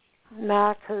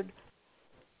knackered,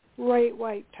 right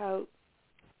wiped out,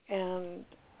 and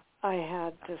I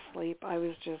had to sleep.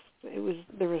 There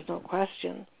was no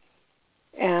question.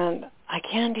 And I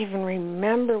can't even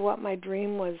remember what my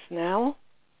dream was now.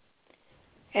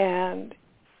 And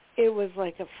it was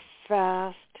like a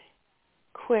fast,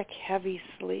 quick, heavy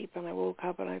sleep. And I woke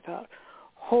up and I thought,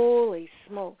 holy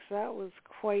smokes, that was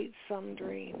quite some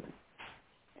dream.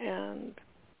 And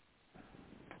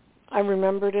I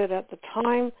remembered it at the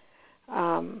time,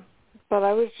 but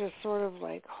I was just sort of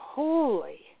like,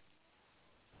 holy,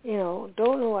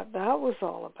 don't know what that was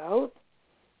all about.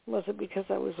 Was it because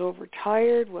I was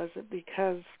overtired? Was it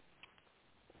because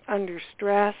under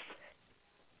stress?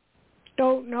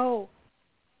 Don't know.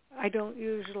 I don't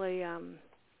usually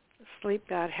sleep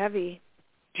that heavy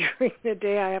during the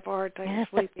day. I have a hard time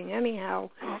sleeping anyhow.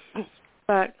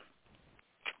 But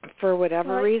for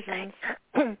whatever reasons,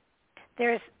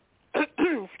 there's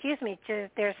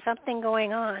there's something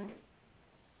going on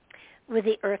with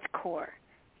the earth core.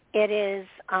 It is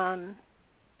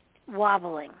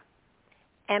wobbling.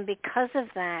 And because of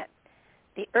that,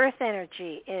 the earth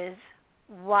energy is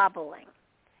wobbling.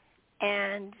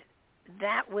 And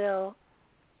that will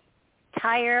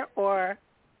tire or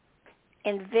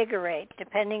invigorate,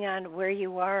 depending on where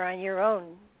you are on your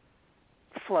own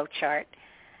flow chart.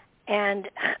 And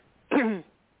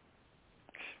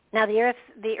now the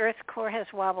earth core has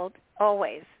wobbled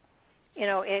always.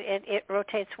 It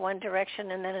rotates one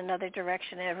direction and then another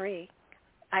direction every,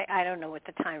 I don't know what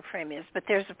the time frame is, but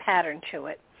there's a pattern to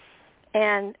it.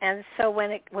 And so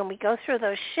when we go through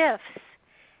those shifts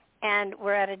and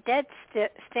we're at a dead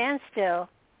standstill,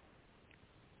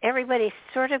 everybody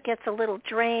sort of gets a little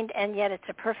drained, and yet it's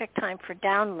a perfect time for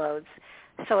downloads.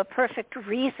 So a perfect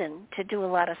reason to do a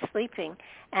lot of sleeping.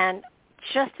 And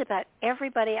just about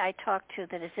everybody I talk to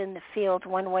that is in the field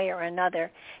one way or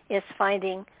another is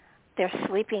finding they're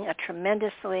sleeping a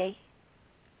tremendously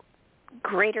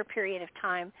greater period of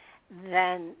time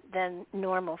than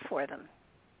normal for them.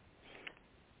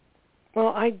 Well,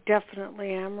 I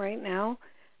definitely am right now.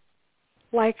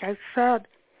 Like I said,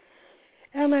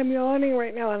 and I'm yawning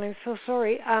right now, and I'm so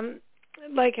sorry.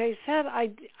 Like I said,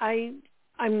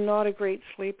 I'm not a great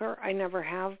sleeper. I never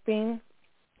have been.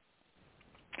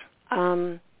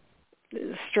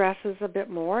 Stress is a bit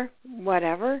more,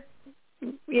 whatever.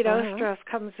 Stress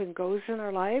comes and goes in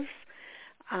our lives.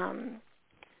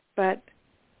 But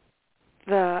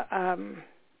the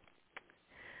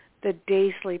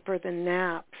day sleeper, the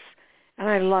naps, and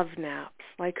I love naps.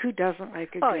 Like, who doesn't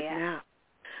like a good nap?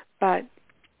 But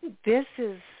this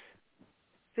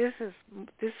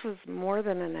was more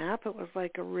than a nap. It was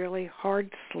like a really hard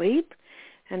sleep,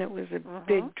 and it was a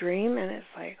big dream, and it's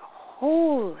like,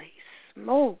 holy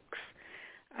smokes.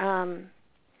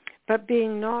 But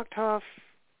being knocked off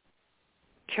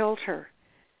kilter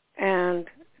and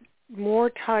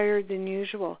more tired than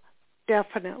usual,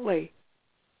 definitely.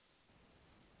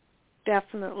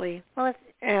 Well,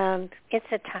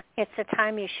 it's a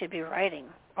time you should be writing.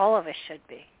 All of us should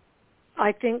be.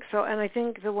 I think so, and I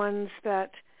think the ones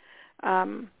that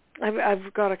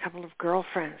I've got a couple of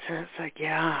girlfriends, and it's like,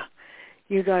 yeah,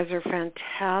 you guys are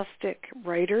fantastic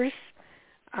writers.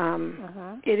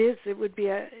 It would be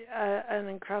an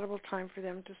incredible time for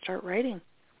them to start writing.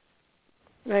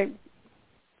 Like,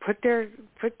 put their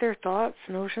thoughts,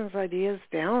 notions, ideas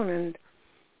down,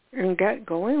 and get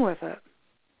going with it.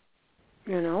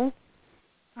 I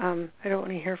don't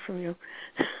want to hear from you.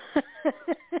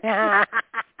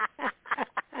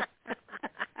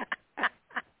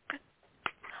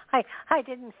 I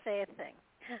didn't say a thing.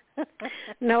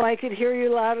 No, I could hear you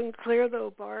loud and clear,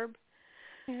 though, Barb.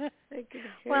 It's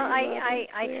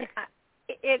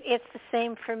the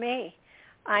same for me.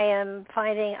 I am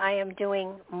finding I am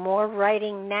doing more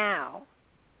writing now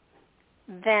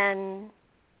than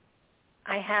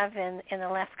I have in the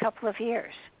last couple of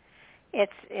years.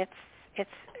 It's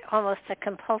almost a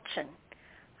compulsion.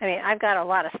 I mean, I've got a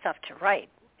lot of stuff to write,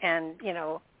 and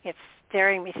it's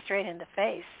staring me straight in the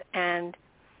face, and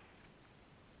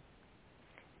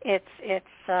it's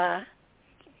a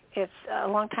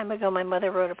long time ago. My mother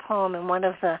wrote a poem, and one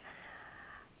of the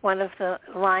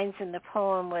lines in the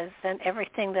poem was, "And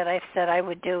everything that I said I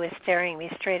would do is staring me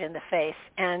straight in the face,"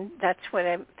 and that's what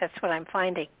I'm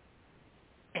finding.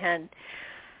 And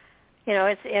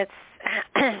it's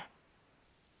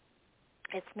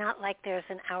It's not like there's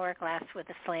an hourglass with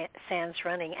the sands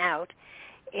running out.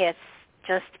 It's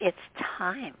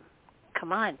time.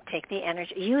 Come on, take the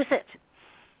energy, use it.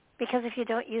 Because if you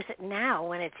don't use it now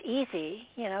when it's easy,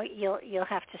 you'll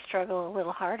have to struggle a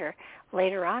little harder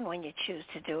later on when you choose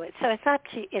to do it. So it's up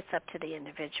to the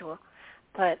individual.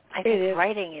 But I think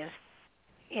writing is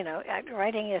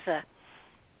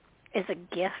a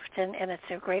gift, and it's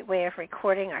a great way of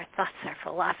recording our thoughts, our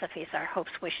philosophies, our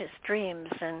hopes, wishes, dreams.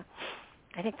 And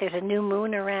I think there's a new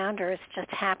moon around, or it's just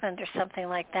happened, or something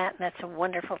like that, and that's a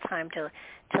wonderful time to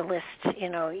list,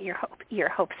 your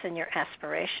hopes and your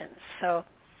aspirations. So,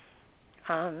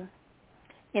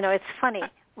 it's funny.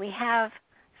 We have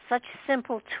such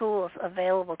simple tools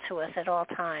available to us at all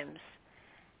times,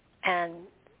 and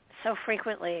so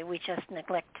frequently we just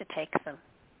neglect to take them,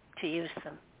 to use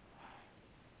them.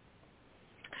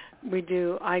 We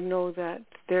do. I know that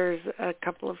there's a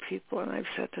couple of people, and I've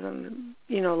said to them,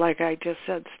 like I just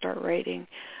said, start writing.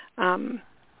 And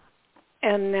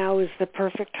now is the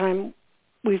perfect time.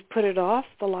 We've put it off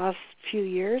the last few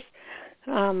years.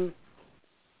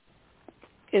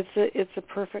 It's a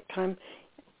perfect time,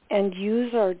 and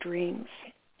use our dreams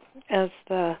as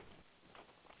the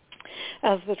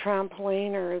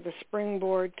trampoline or the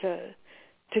springboard to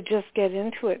just get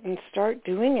into it and start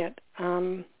doing it.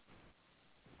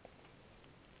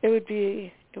 It would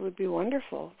be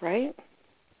wonderful, right?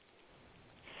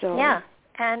 So yeah,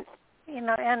 and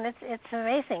it's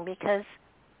amazing because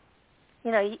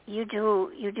you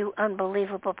do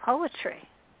unbelievable poetry,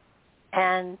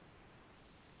 and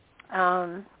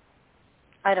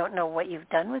I don't know what you've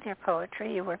done with your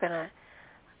poetry. You were going to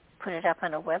put it up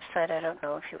on a website. I don't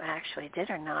know if you actually did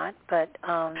or not, but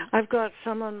I've got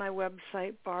some on my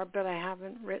website, Barb, but I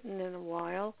haven't written in a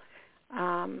while.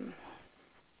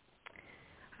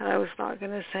 I was not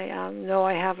going to say, no,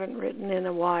 I haven't written in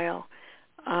a while.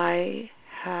 I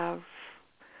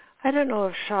don't know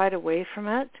if shied away from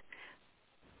it.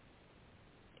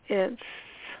 It's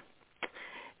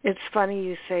funny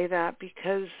you say that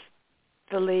because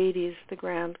the ladies, the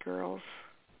grand girls,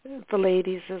 the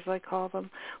ladies as I call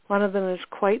them, one of them is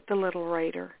quite the little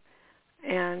writer.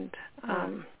 And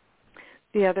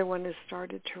the other one has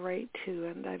started to write too,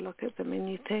 and I look at them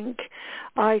and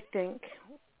I think,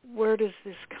 where does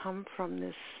this come from,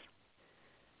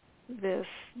 this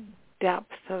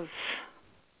depth of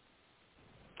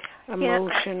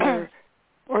emotion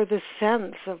or the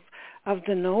sense of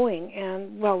the knowing?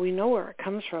 And, well, we know where it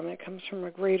comes from. It comes from a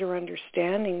greater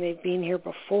understanding. They've been here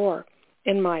before,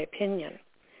 in my opinion.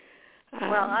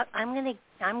 Well, I'm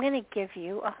going to give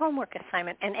you a homework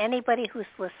assignment, and anybody who's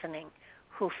listening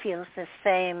who feels the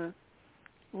same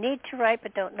need to write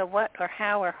but don't know what or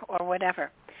how or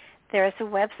whatever. There's a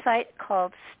website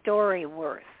called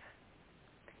Storyworth.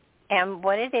 And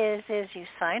what it is you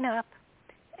sign up,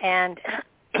 and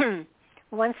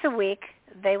once a week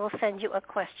they will send you a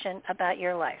question about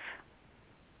your life.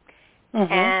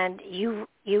 Mm-hmm. And you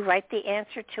write the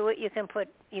answer to it. You can put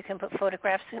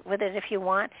photographs with it if you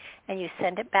want, and you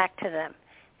send it back to them.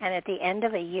 And at the end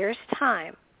of a year's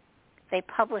time, they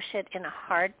publish it in a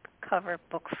hardcover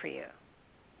book for you.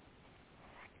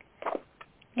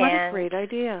 What a great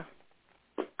idea.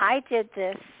 I did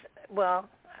this,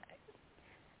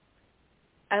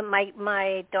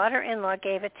 my daughter-in-law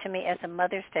gave it to me as a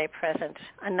Mother's Day present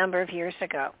a number of years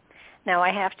ago. Now, I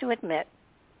have to admit,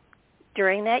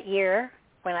 during that year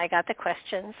when I got the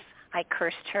questions, I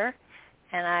cursed her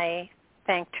and I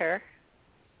thanked her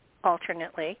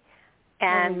alternately.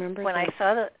 And when I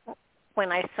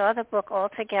saw the book all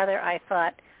together, I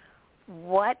thought,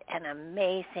 what an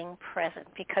amazing present,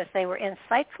 because they were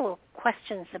insightful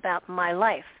questions about my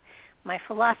life, my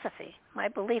philosophy, my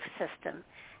belief system,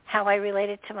 how I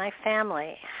related to my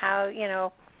family, how,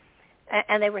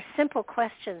 and they were simple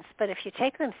questions, but if you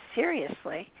take them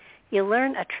seriously, you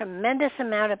learn a tremendous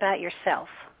amount about yourself.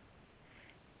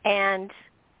 And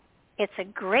it's a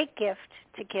great gift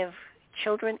to give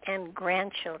children and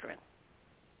grandchildren,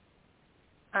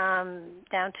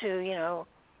 down to,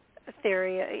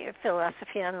 theory,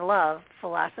 philosophy on love,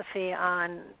 philosophy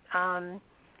on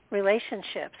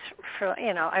relationships.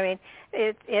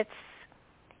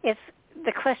 It's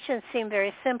the questions seem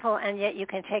very simple, and yet you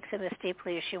can take them as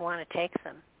deeply as you want to take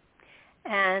them.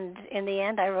 And in the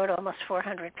end, I wrote almost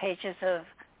 400 pages of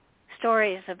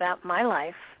stories about my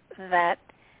life that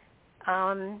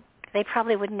they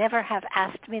probably would never have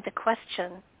asked me the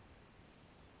question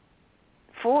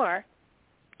for.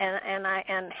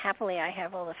 And happily I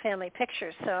have all the family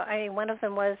pictures. So one of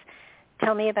them was,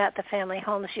 tell me about the family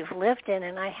homes you've lived in,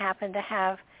 and I happen to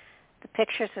have the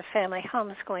pictures of family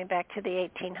homes going back to the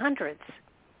 1800s.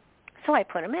 So I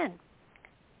put them in.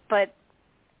 But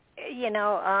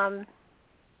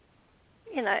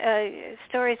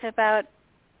stories about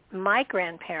my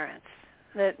grandparents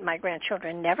that my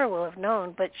grandchildren never will have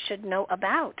known but should know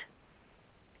about.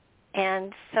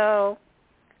 And so,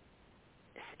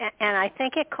 and I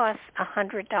think it costs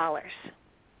 $100,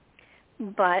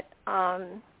 but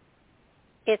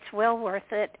it's well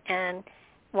worth it. And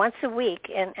once a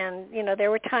week, and there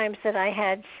were times that I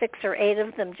had 6 or 8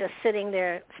 of them just sitting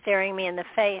there staring me in the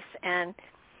face, and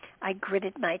I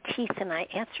gritted my teeth and I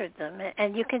answered them.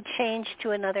 And you can change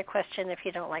to another question if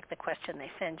you don't like the question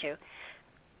they send you.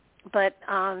 But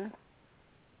I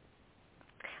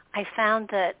found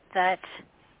that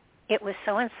it was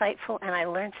so insightful, and I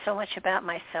learned so much about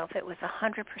myself. It was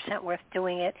 100% worth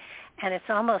doing it, and it's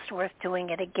almost worth doing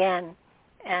it again,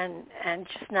 and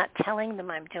just not telling them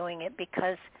I'm doing it,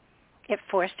 because it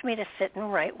forced me to sit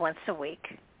and write once a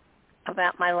week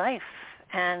about my life.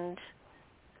 And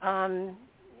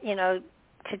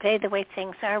today the way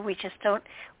things are, we just don't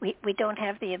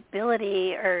have the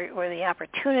ability or the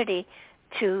opportunity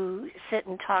to sit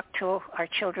and talk to our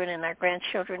children and our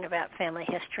grandchildren about family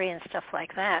history and stuff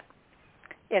like that.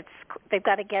 They've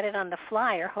got to get it on the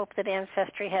fly or hope that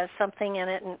Ancestry has something in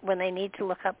it and when they need to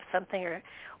look up something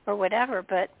or whatever.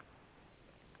 But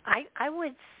I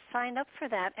would sign up for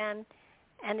that, and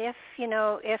if you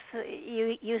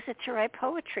use it to write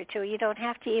poetry too, you don't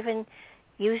have to even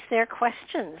use their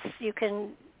questions. You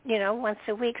can once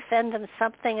a week send them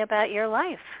something about your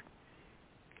life.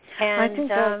 And I think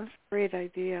that's a great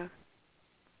idea.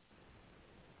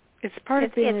 It's part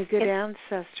of being a good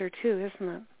ancestor too, isn't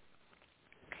it?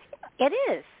 It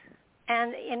is.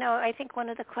 And, I think one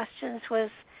of the questions was,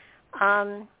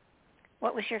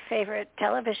 what was your favorite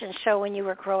television show when you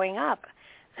were growing up?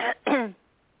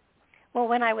 Well,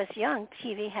 when I was young,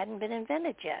 TV hadn't been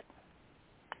invented yet.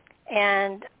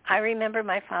 And I remember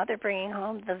my father bringing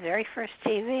home the very first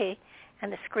TV,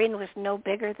 and the screen was no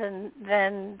bigger than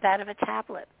that of a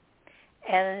tablet.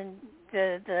 And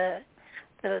the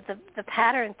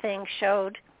pattern thing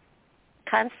showed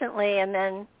constantly, and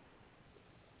then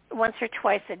once or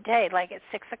twice a day, like at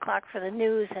 6 o'clock for the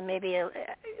news and maybe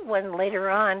one later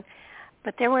on.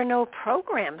 But there were no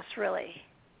programs really.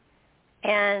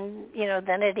 And,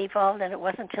 then it evolved, and it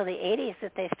wasn't until the 80s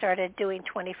that they started doing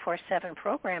 24/7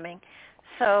 programming.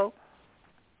 So,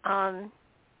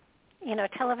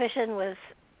 television was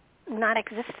not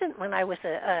existent when I was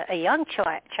a young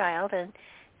child. And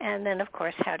then, of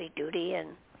course, Howdy Doody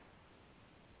and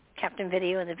Captain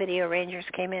Video and the Video Rangers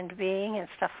came into being and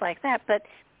stuff like that. But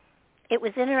it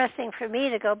was interesting for me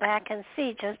to go back and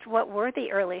see just what were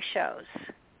the early shows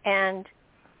and,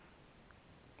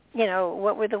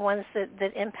 what were the ones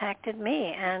that impacted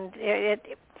me. And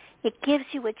it gives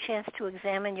you a chance to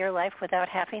examine your life without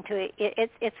having to.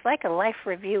 It's like a life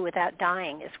review without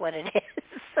dying is what it is.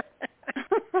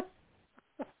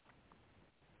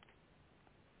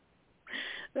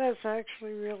 That's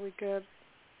actually really good.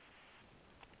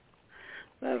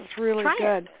 That's really Try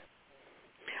good. It.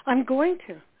 I'm going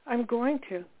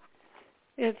to.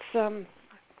 It's I've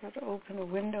got to open a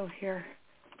window here.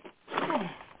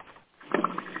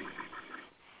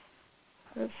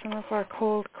 Let some of our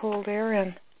cold air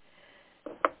in.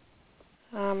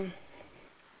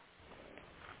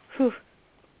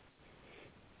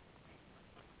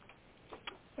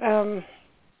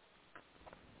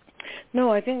 No,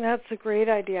 I think that's a great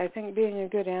idea. I think being a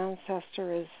good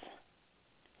ancestor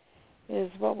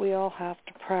is what we all have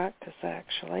to practice,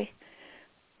 actually,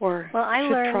 or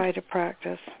try to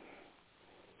practice.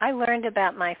 I learned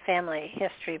about my family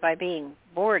history by being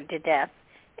bored to death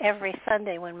every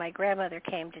Sunday when my grandmother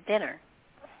came to dinner.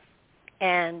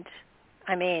 And,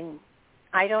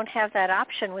 I don't have that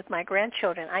option with my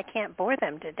grandchildren. I can't bore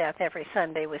them to death every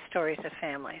Sunday with stories of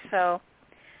family. So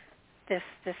this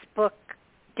book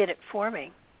did it for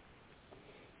me.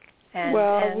 And,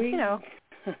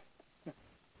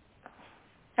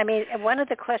 one of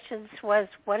the questions was,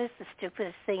 what is the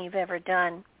stupidest thing you've ever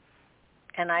done?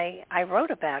 And I wrote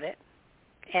about it,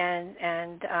 and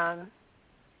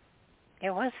it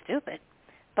was stupid,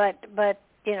 but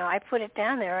I put it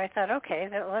down there. I thought, okay,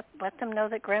 let them know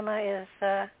that Grandma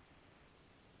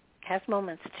has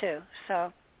moments too.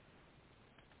 So,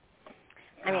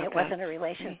 it wasn't a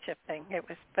relationship thing. It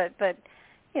was, but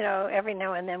every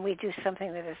now and then we do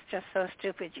something that is just so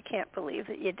stupid you can't believe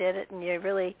that you did it, and you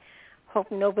really hope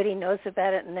nobody knows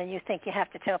about it, and then you think you have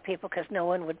to tell people because no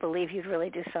one would believe you'd really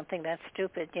do something that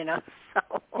stupid,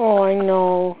 So. Oh, I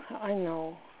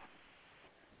know.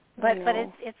 But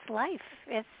it's life.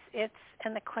 It's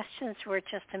and the questions were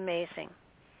just amazing,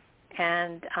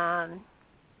 and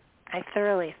I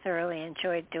thoroughly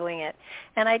enjoyed doing it,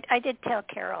 and I did tell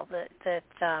Carol that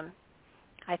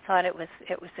I thought it was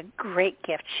a great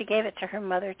gift. She gave it to her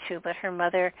mother too, but her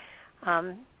mother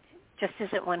just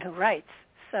isn't one who writes.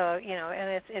 So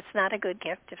and it's not a good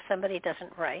gift if somebody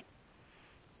doesn't write.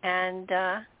 And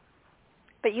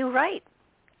but you write,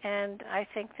 and I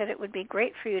think that it would be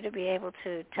great for you to be able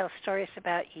to tell stories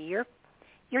about your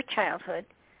childhood,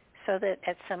 so that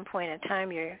at some point in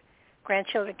time your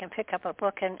grandchildren can pick up a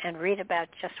book and read about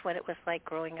just what it was like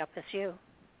growing up as you.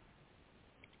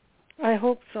 I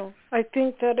hope so. I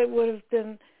think that it would have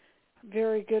been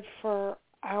very good for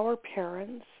our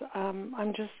parents.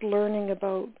 I'm just learning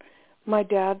about my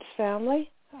dad's family,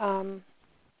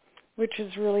 which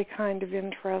is really kind of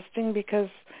interesting because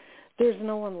there's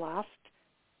no one left.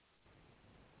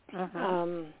 Uh-huh.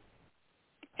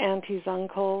 Aunties,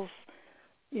 uncles,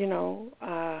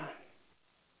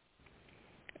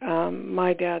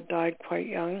 my dad died quite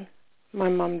young. My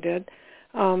mom did.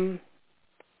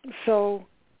 So,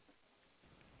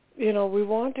 we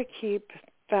want to keep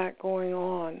that going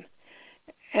on.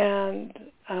 And,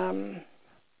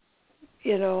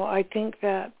 I think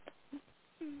that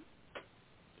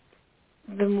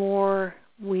the more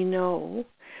we know,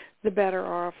 the better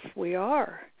off we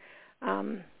are.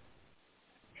 And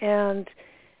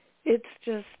it's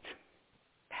just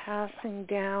passing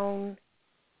down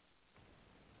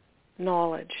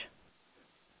knowledge.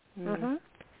 Mm-hmm.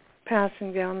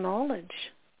 Passing down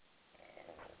knowledge.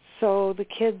 So the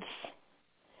kids,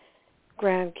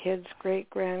 grandkids,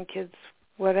 great-grandkids,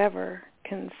 whatever,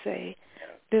 can say,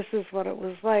 this is what it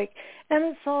was like. And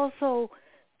it's also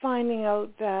finding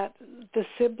out that the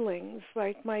siblings,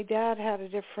 like my dad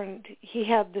he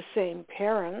had the same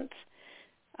parent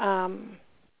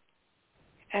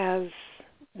as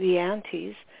the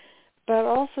aunties, but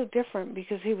also different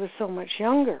because he was so much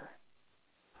younger.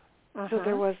 Uh-huh. So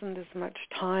there wasn't as much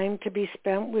time to be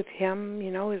spent with him.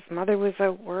 His mother was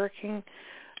out working.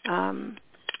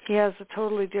 He has a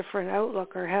totally different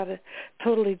outlook, or had a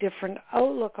totally different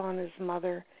outlook on his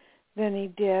mother than he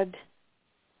did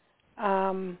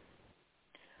than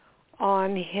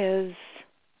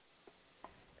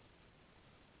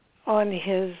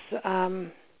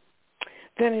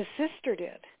his sister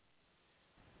did.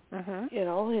 Uh-huh.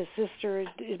 His sister,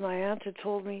 my aunt, had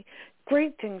told me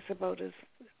great things about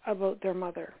their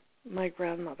mother, my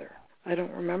grandmother. I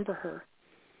don't remember her.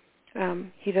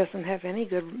 He doesn't have any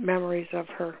good memories of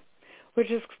her, which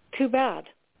is too bad.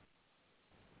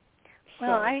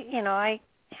 Well, I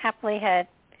happily had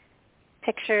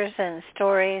pictures and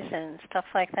stories and stuff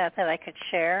like that I could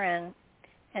share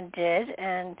and did,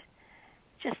 and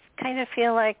just kind of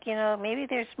feel like, maybe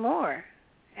there's more.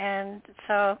 And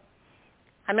so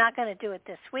I'm not going to do it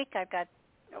this week.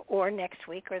 Or next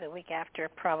week or the week after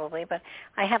probably, but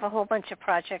I have a whole bunch of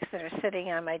projects that are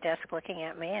sitting on my desk looking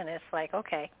at me, and it's like,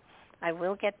 okay, I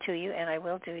will get to you and I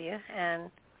will do you, and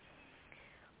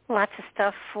lots of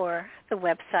stuff for the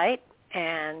website,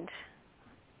 and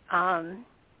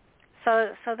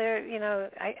so there,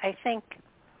 I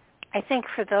think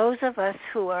for those of us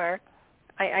who are,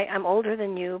 I'm older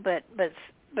than you, but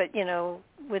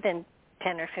within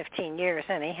 10 or 15 years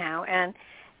anyhow, and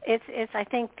it's I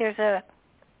think there's a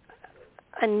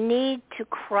need to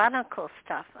chronicle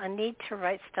stuff, a need to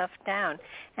write stuff down.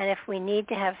 And if we need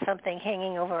to have something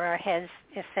hanging over our heads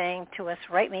saying to us,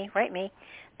 write me,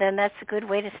 then that's a good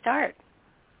way to start.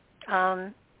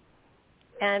 And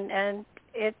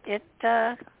it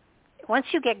once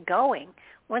you get going,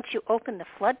 once you open the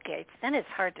floodgates, then it's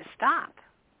hard to stop.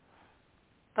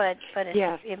 But it's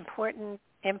yes. important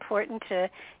to,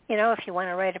 if you want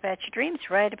to write about your dreams,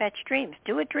 write about your dreams.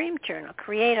 Do a dream journal.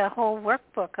 Create a whole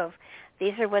workbook of,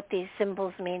 these are what these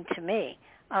symbols mean to me.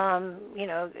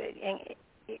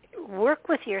 Work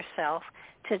with yourself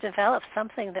to develop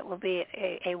something that will be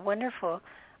a wonderful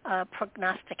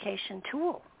prognostication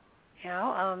tool.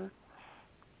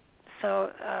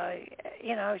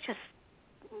 Just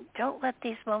don't let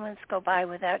these moments go by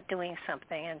without doing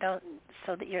something, and don't,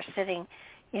 so that you're sitting,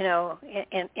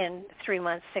 in 3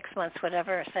 months, 6 months,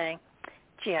 whatever, saying,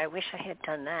 gee, I wish I had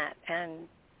done that. And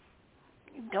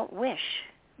don't wish.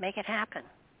 Make it happen.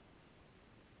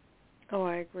 Oh,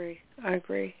 I agree.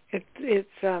 It's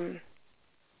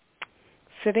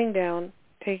sitting down,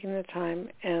 taking the time,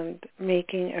 and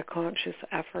making a conscious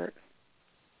effort.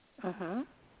 Uh-huh.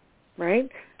 Right?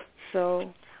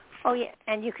 So... Oh, yeah,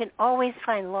 and you can always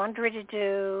find laundry to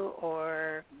do,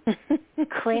 or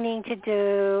cleaning to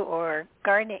do, or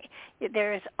gardening.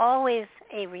 There is always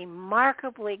a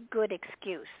remarkably good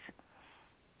excuse.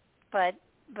 But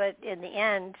in the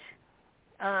end,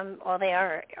 all they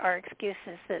are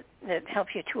excuses that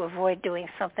help you to avoid doing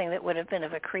something that would have been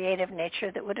of a creative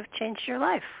nature that would have changed your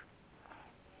life.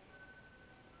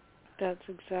 That's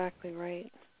exactly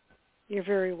right. You're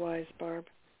very wise, Barb.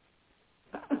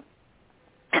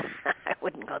 I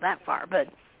wouldn't go that far, but...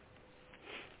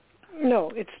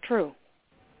 No, it's true.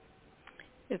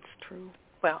 It's true.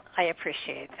 Well, I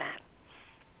appreciate that.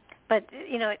 But,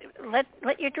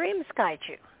 let your dreams guide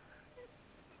you.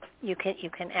 You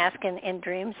can ask in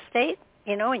dream state,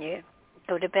 when you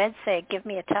go to bed, say, give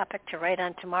me a topic to write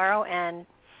on tomorrow, and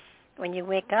when you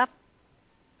wake up,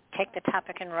 take the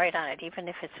topic and write on it, even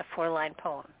if it's a 4-line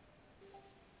poem.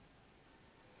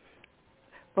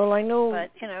 Well, I know...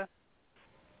 But,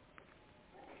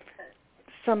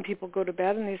 some people go to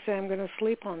bed and they say, I'm going to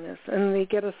sleep on this, and they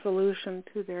get a solution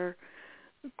to their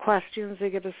questions.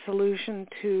 They get a solution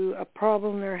to a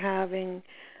problem they're having.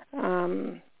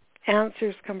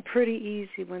 Answers come pretty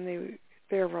easy when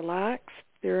they're relaxed.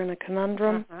 They're in a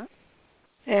conundrum.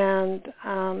 And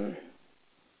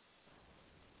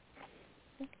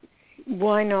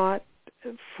why not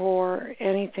for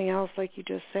anything else, like you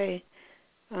just say,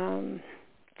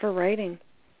 for writing?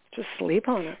 Just sleep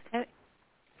on it.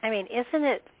 I mean, isn't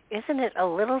it a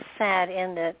little sad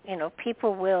in that,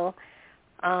 people will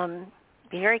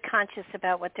be very conscious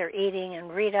about what they're eating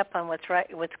and read up on what's right,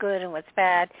 what's good and what's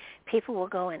bad. People will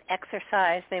go and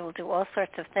exercise. They will do all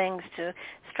sorts of things to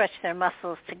stretch their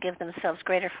muscles, to give themselves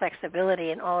greater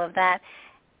flexibility and all of that.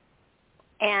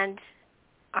 And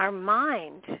our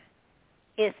mind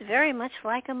is very much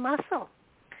like a muscle,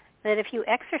 that if you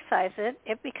exercise it,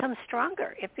 it becomes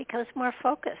stronger. It becomes more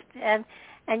focused.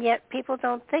 And yet people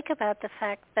don't think about the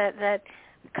fact that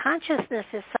consciousness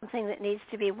is something that needs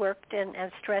to be worked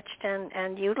and stretched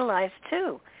and utilized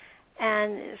too.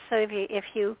 And so if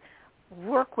you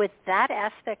work with that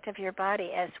aspect of your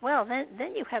body as well, then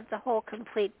you have the whole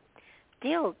complete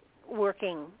deal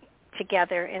working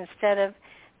together, instead of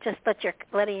just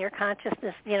letting your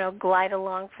consciousness, glide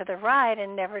along for the ride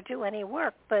and never do any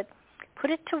work, but put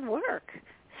it to work,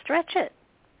 stretch it.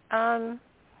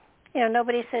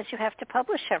 Nobody says you have to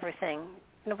publish everything.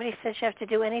 Nobody says you have to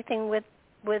do anything with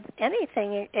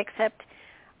anything except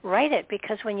write it,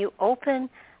 because when you open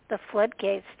the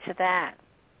floodgates to that,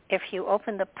 if you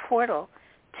open the portal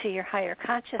to your higher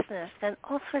consciousness, then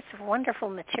all sorts of wonderful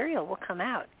material will come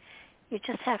out. You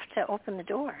just have to open the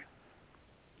door.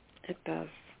 It does.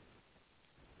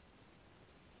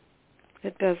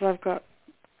 It does. I've got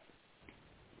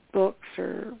books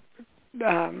or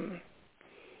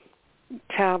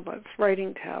tablets,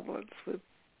 writing tablets with,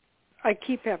 I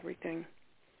keep everything.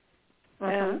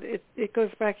 And it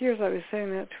goes back years. I was saying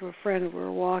that to a friend. We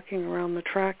were walking around the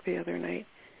track the other night.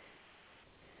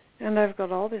 And I've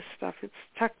got all this stuff. It's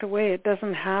tucked away. It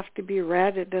doesn't have to be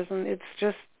read. It's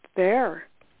just there.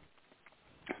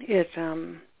 It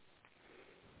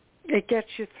gets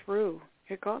you through.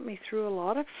 It got me through a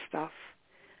lot of stuff.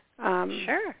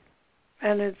 Sure.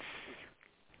 And it's,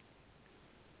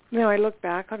 I look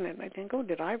back on it and I think, oh,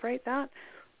 did I write that?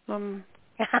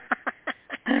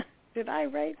 Did I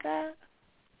write that?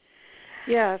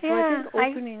 Yeah, so I think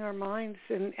opening our minds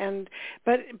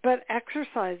but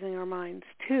exercising our minds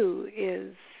too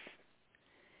is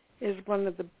one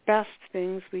of the best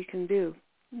things we can do.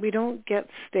 We don't get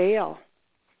stale.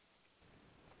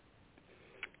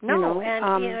 No,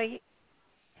 and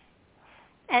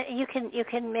you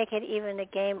can make it even a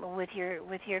game with your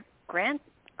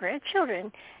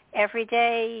grandchildren. Every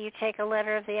day you take a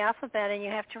letter of the alphabet and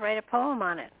you have to write a poem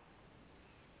on it.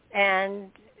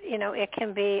 And it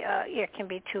can be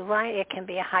 2 lines, it can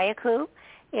be a haiku,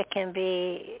 it can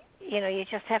be, you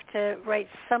just have to write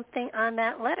something on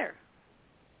that letter.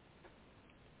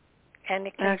 And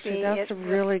it can actually, that's a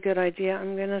really good idea.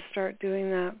 I'm going to start doing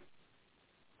that.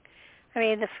 I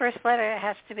mean, the first letter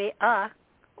has to be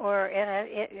or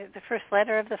the first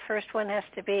letter of the first one has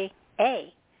to be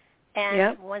A.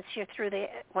 And once you're through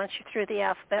the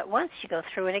alphabet once, you go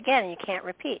through it again, and you can't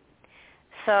repeat.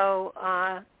 So,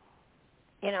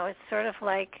 it's sort of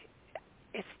like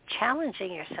it's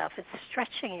challenging yourself, it's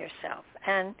stretching yourself,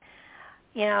 and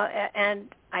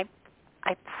and I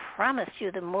promise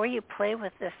you, the more you play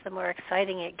with this, the more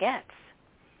exciting it gets.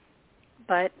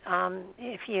 But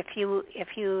if you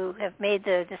have made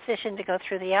the decision to go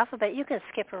through the alphabet, you can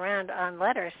skip around on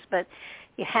letters, but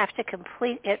you have to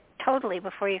complete it totally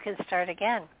before you can start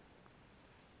again.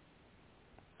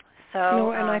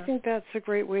 So, and I think that's a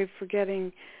great way for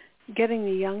getting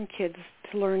the young kids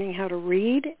to learning how to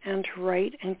read and to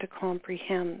write and to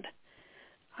comprehend.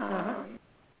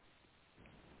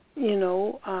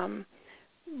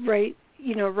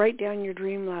 Write down your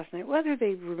dream last night, whether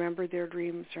they remember their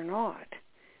dreams or not.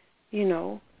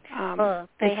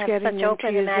 they have getting such them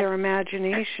open to use their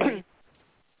imagination.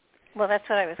 Well, that's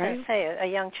what I was going Right? to say. A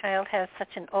young child has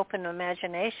such an open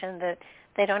imagination that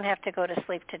they don't have to go to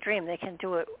sleep to dream. They can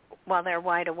do it while they're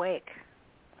wide awake.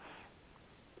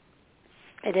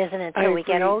 It isn't until we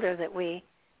get older that we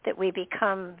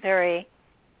become very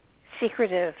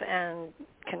secretive and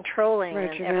controlling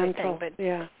and everything. But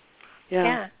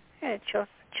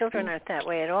children aren't that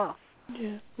way at all.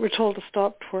 Yeah, we're told to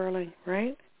stop twirling,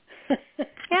 right?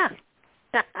 Yeah.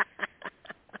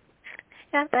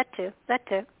 Yeah, that too.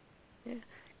 Yeah.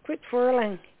 Quit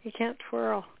twirling. You can't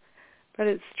twirl. But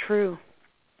it's true.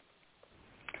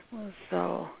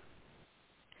 So,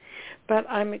 but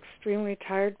I'm extremely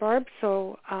tired, Barb,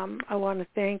 so I want to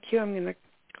thank you. I'm going to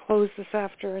close this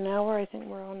after an hour. I think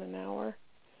we're on an hour.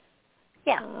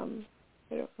 Yeah. I don't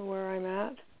know where I'm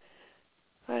at.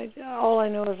 All I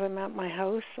know is I'm at my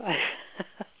house.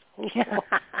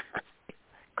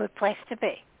 Good place to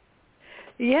be.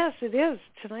 Yes, it is.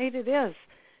 Tonight it is.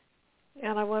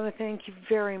 And I want to thank you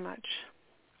very much.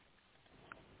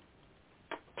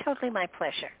 Totally my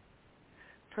pleasure.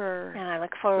 And I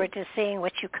look forward to seeing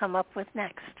what you come up with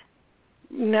next.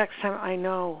 Next time, I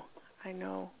know.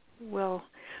 We'll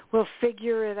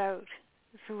figure it out.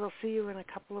 So we'll see you in a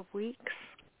couple of weeks.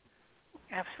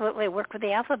 Absolutely. Work with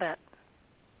the alphabet.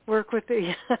 Work with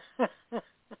the...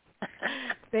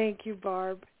 Thank you,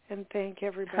 Barb, and thank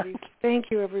everybody.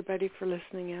 Thank you, everybody, for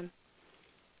listening in.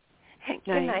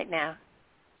 Good night now.